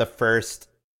got to the first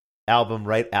album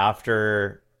right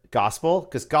after Gospel,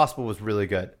 because Gospel was really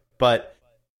good, but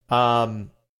the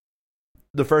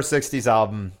first 60s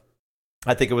album,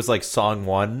 I think it was like song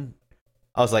 1,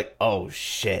 I was like, oh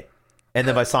shit. And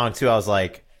then by song 2, I was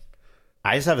like,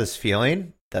 I just have this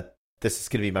feeling that this is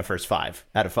going to be my first 5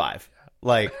 out of 5.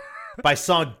 Like, by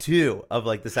song 2 of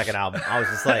like the second album, I was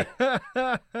just like,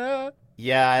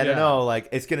 yeah, I don't know. Like,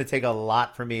 it's going to take a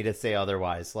lot for me to say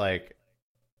otherwise. Like,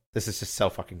 this is just so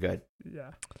fucking good.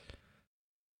 Yeah.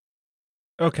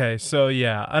 Okay, so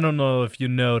yeah, I don't know if you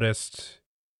noticed,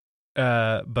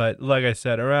 but like I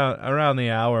said, around the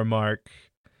hour mark,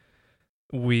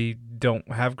 we don't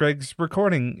have Greg's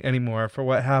recording anymore for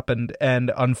what happened.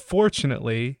 And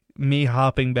unfortunately, me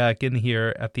hopping back in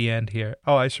here at the end here.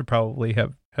 Oh, I should probably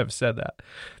have said that.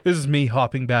 This is me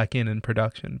hopping back in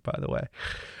production, by the way,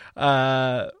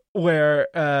 where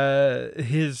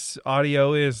his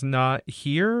audio is not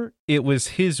here. It was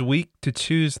his week to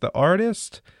choose the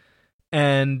artist,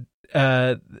 and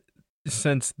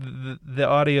since the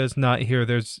audio is not here,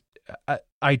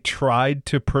 I tried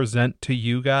to present to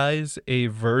you guys a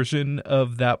version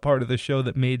of that part of the show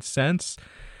that made sense.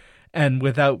 And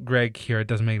without Greg here, it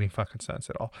doesn't make any fucking sense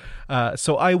at all.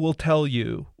 So I will tell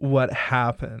you what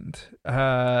happened.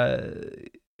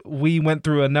 We went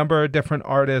through a number of different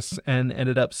artists and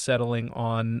ended up settling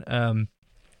on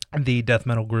the death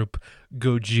metal group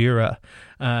Gojira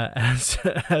as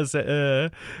the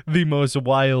most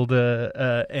wild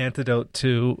antidote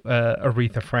to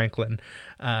Aretha Franklin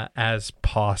as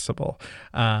possible.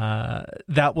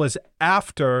 That was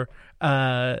after.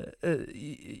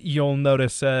 You'll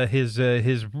notice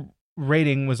his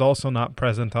rating was also not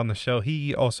present on the show.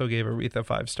 He also gave Aretha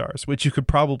 5 stars, which you could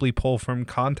probably pull from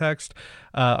context.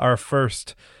 Our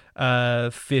first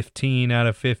 15 out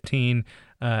of 15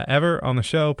 ever on the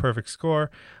show, perfect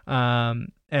score.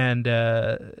 And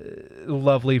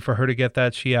lovely for her to get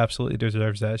that. She absolutely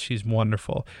deserves that. She's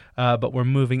wonderful. But we're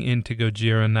moving into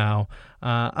Gojira now.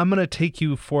 I'm going to take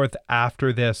you forth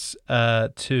after this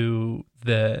to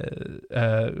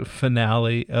the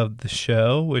finale of the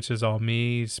show, which is all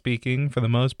me speaking for the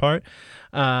most part.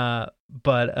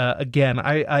 But again,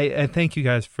 I thank you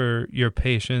guys for your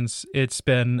patience. It's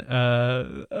been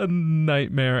a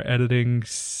nightmare editing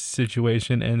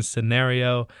situation and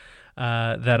scenario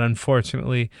that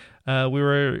unfortunately we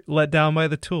were let down by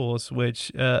the tools,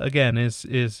 which again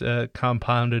is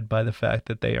compounded by the fact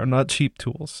that they are not cheap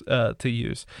tools to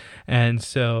use. And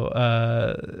so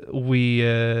we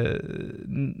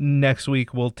next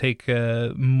week will take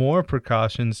more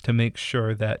precautions to make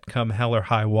sure that come hell or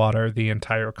high water, the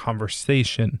entire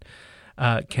conversation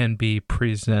can be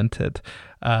presented,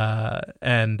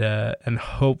 and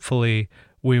hopefully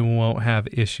we won't have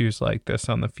issues like this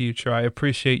on the future. I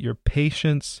appreciate your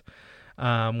patience.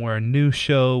 We're a new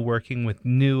show working with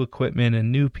new equipment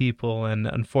and new people, and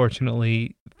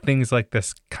unfortunately things like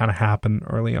this kind of happen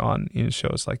early on in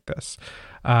shows like this.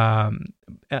 But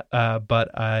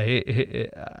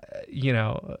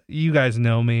you guys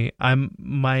know me.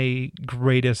 My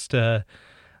greatest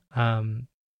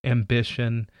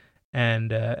ambition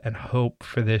and hope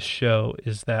for this show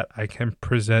is that I can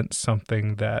present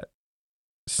something that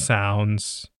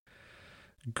sounds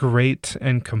great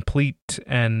and complete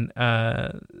and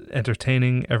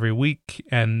entertaining every week.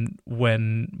 And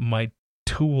when my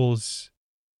tools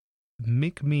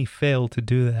make me fail to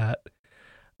do that,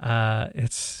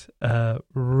 it's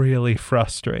really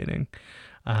frustrating.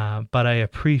 But I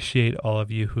appreciate all of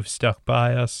you who've stuck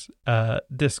by us.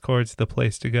 Discord's the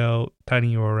place to go.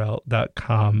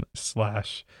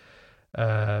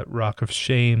 tinyurl.com/rock of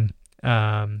shame.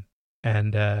 And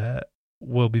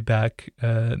we'll be back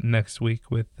next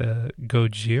week with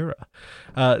Gojira.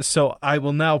 So I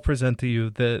will now present to you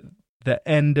the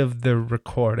end of the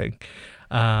recording.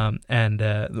 And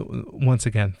once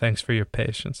again, thanks for your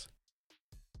patience.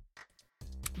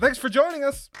 Thanks for joining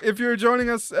us. If you're joining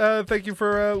us, thank you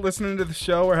for listening to the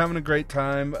show. We're having a great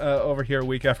time over here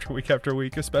week after week after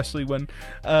week, especially when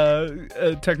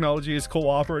technology is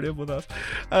cooperative with us.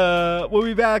 We'll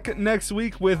be back next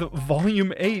week with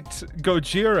Volume 8,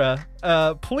 Gojira.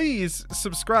 Please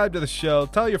subscribe to the show.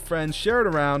 Tell your friends. Share it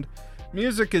around.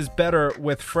 Music is better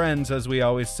with friends, as we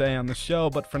always say on the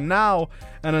show. But for now,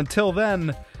 and until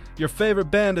then, your favorite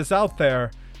band is out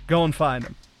there. Go and find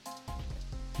them.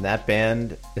 And that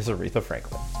band is Aretha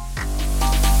Franklin.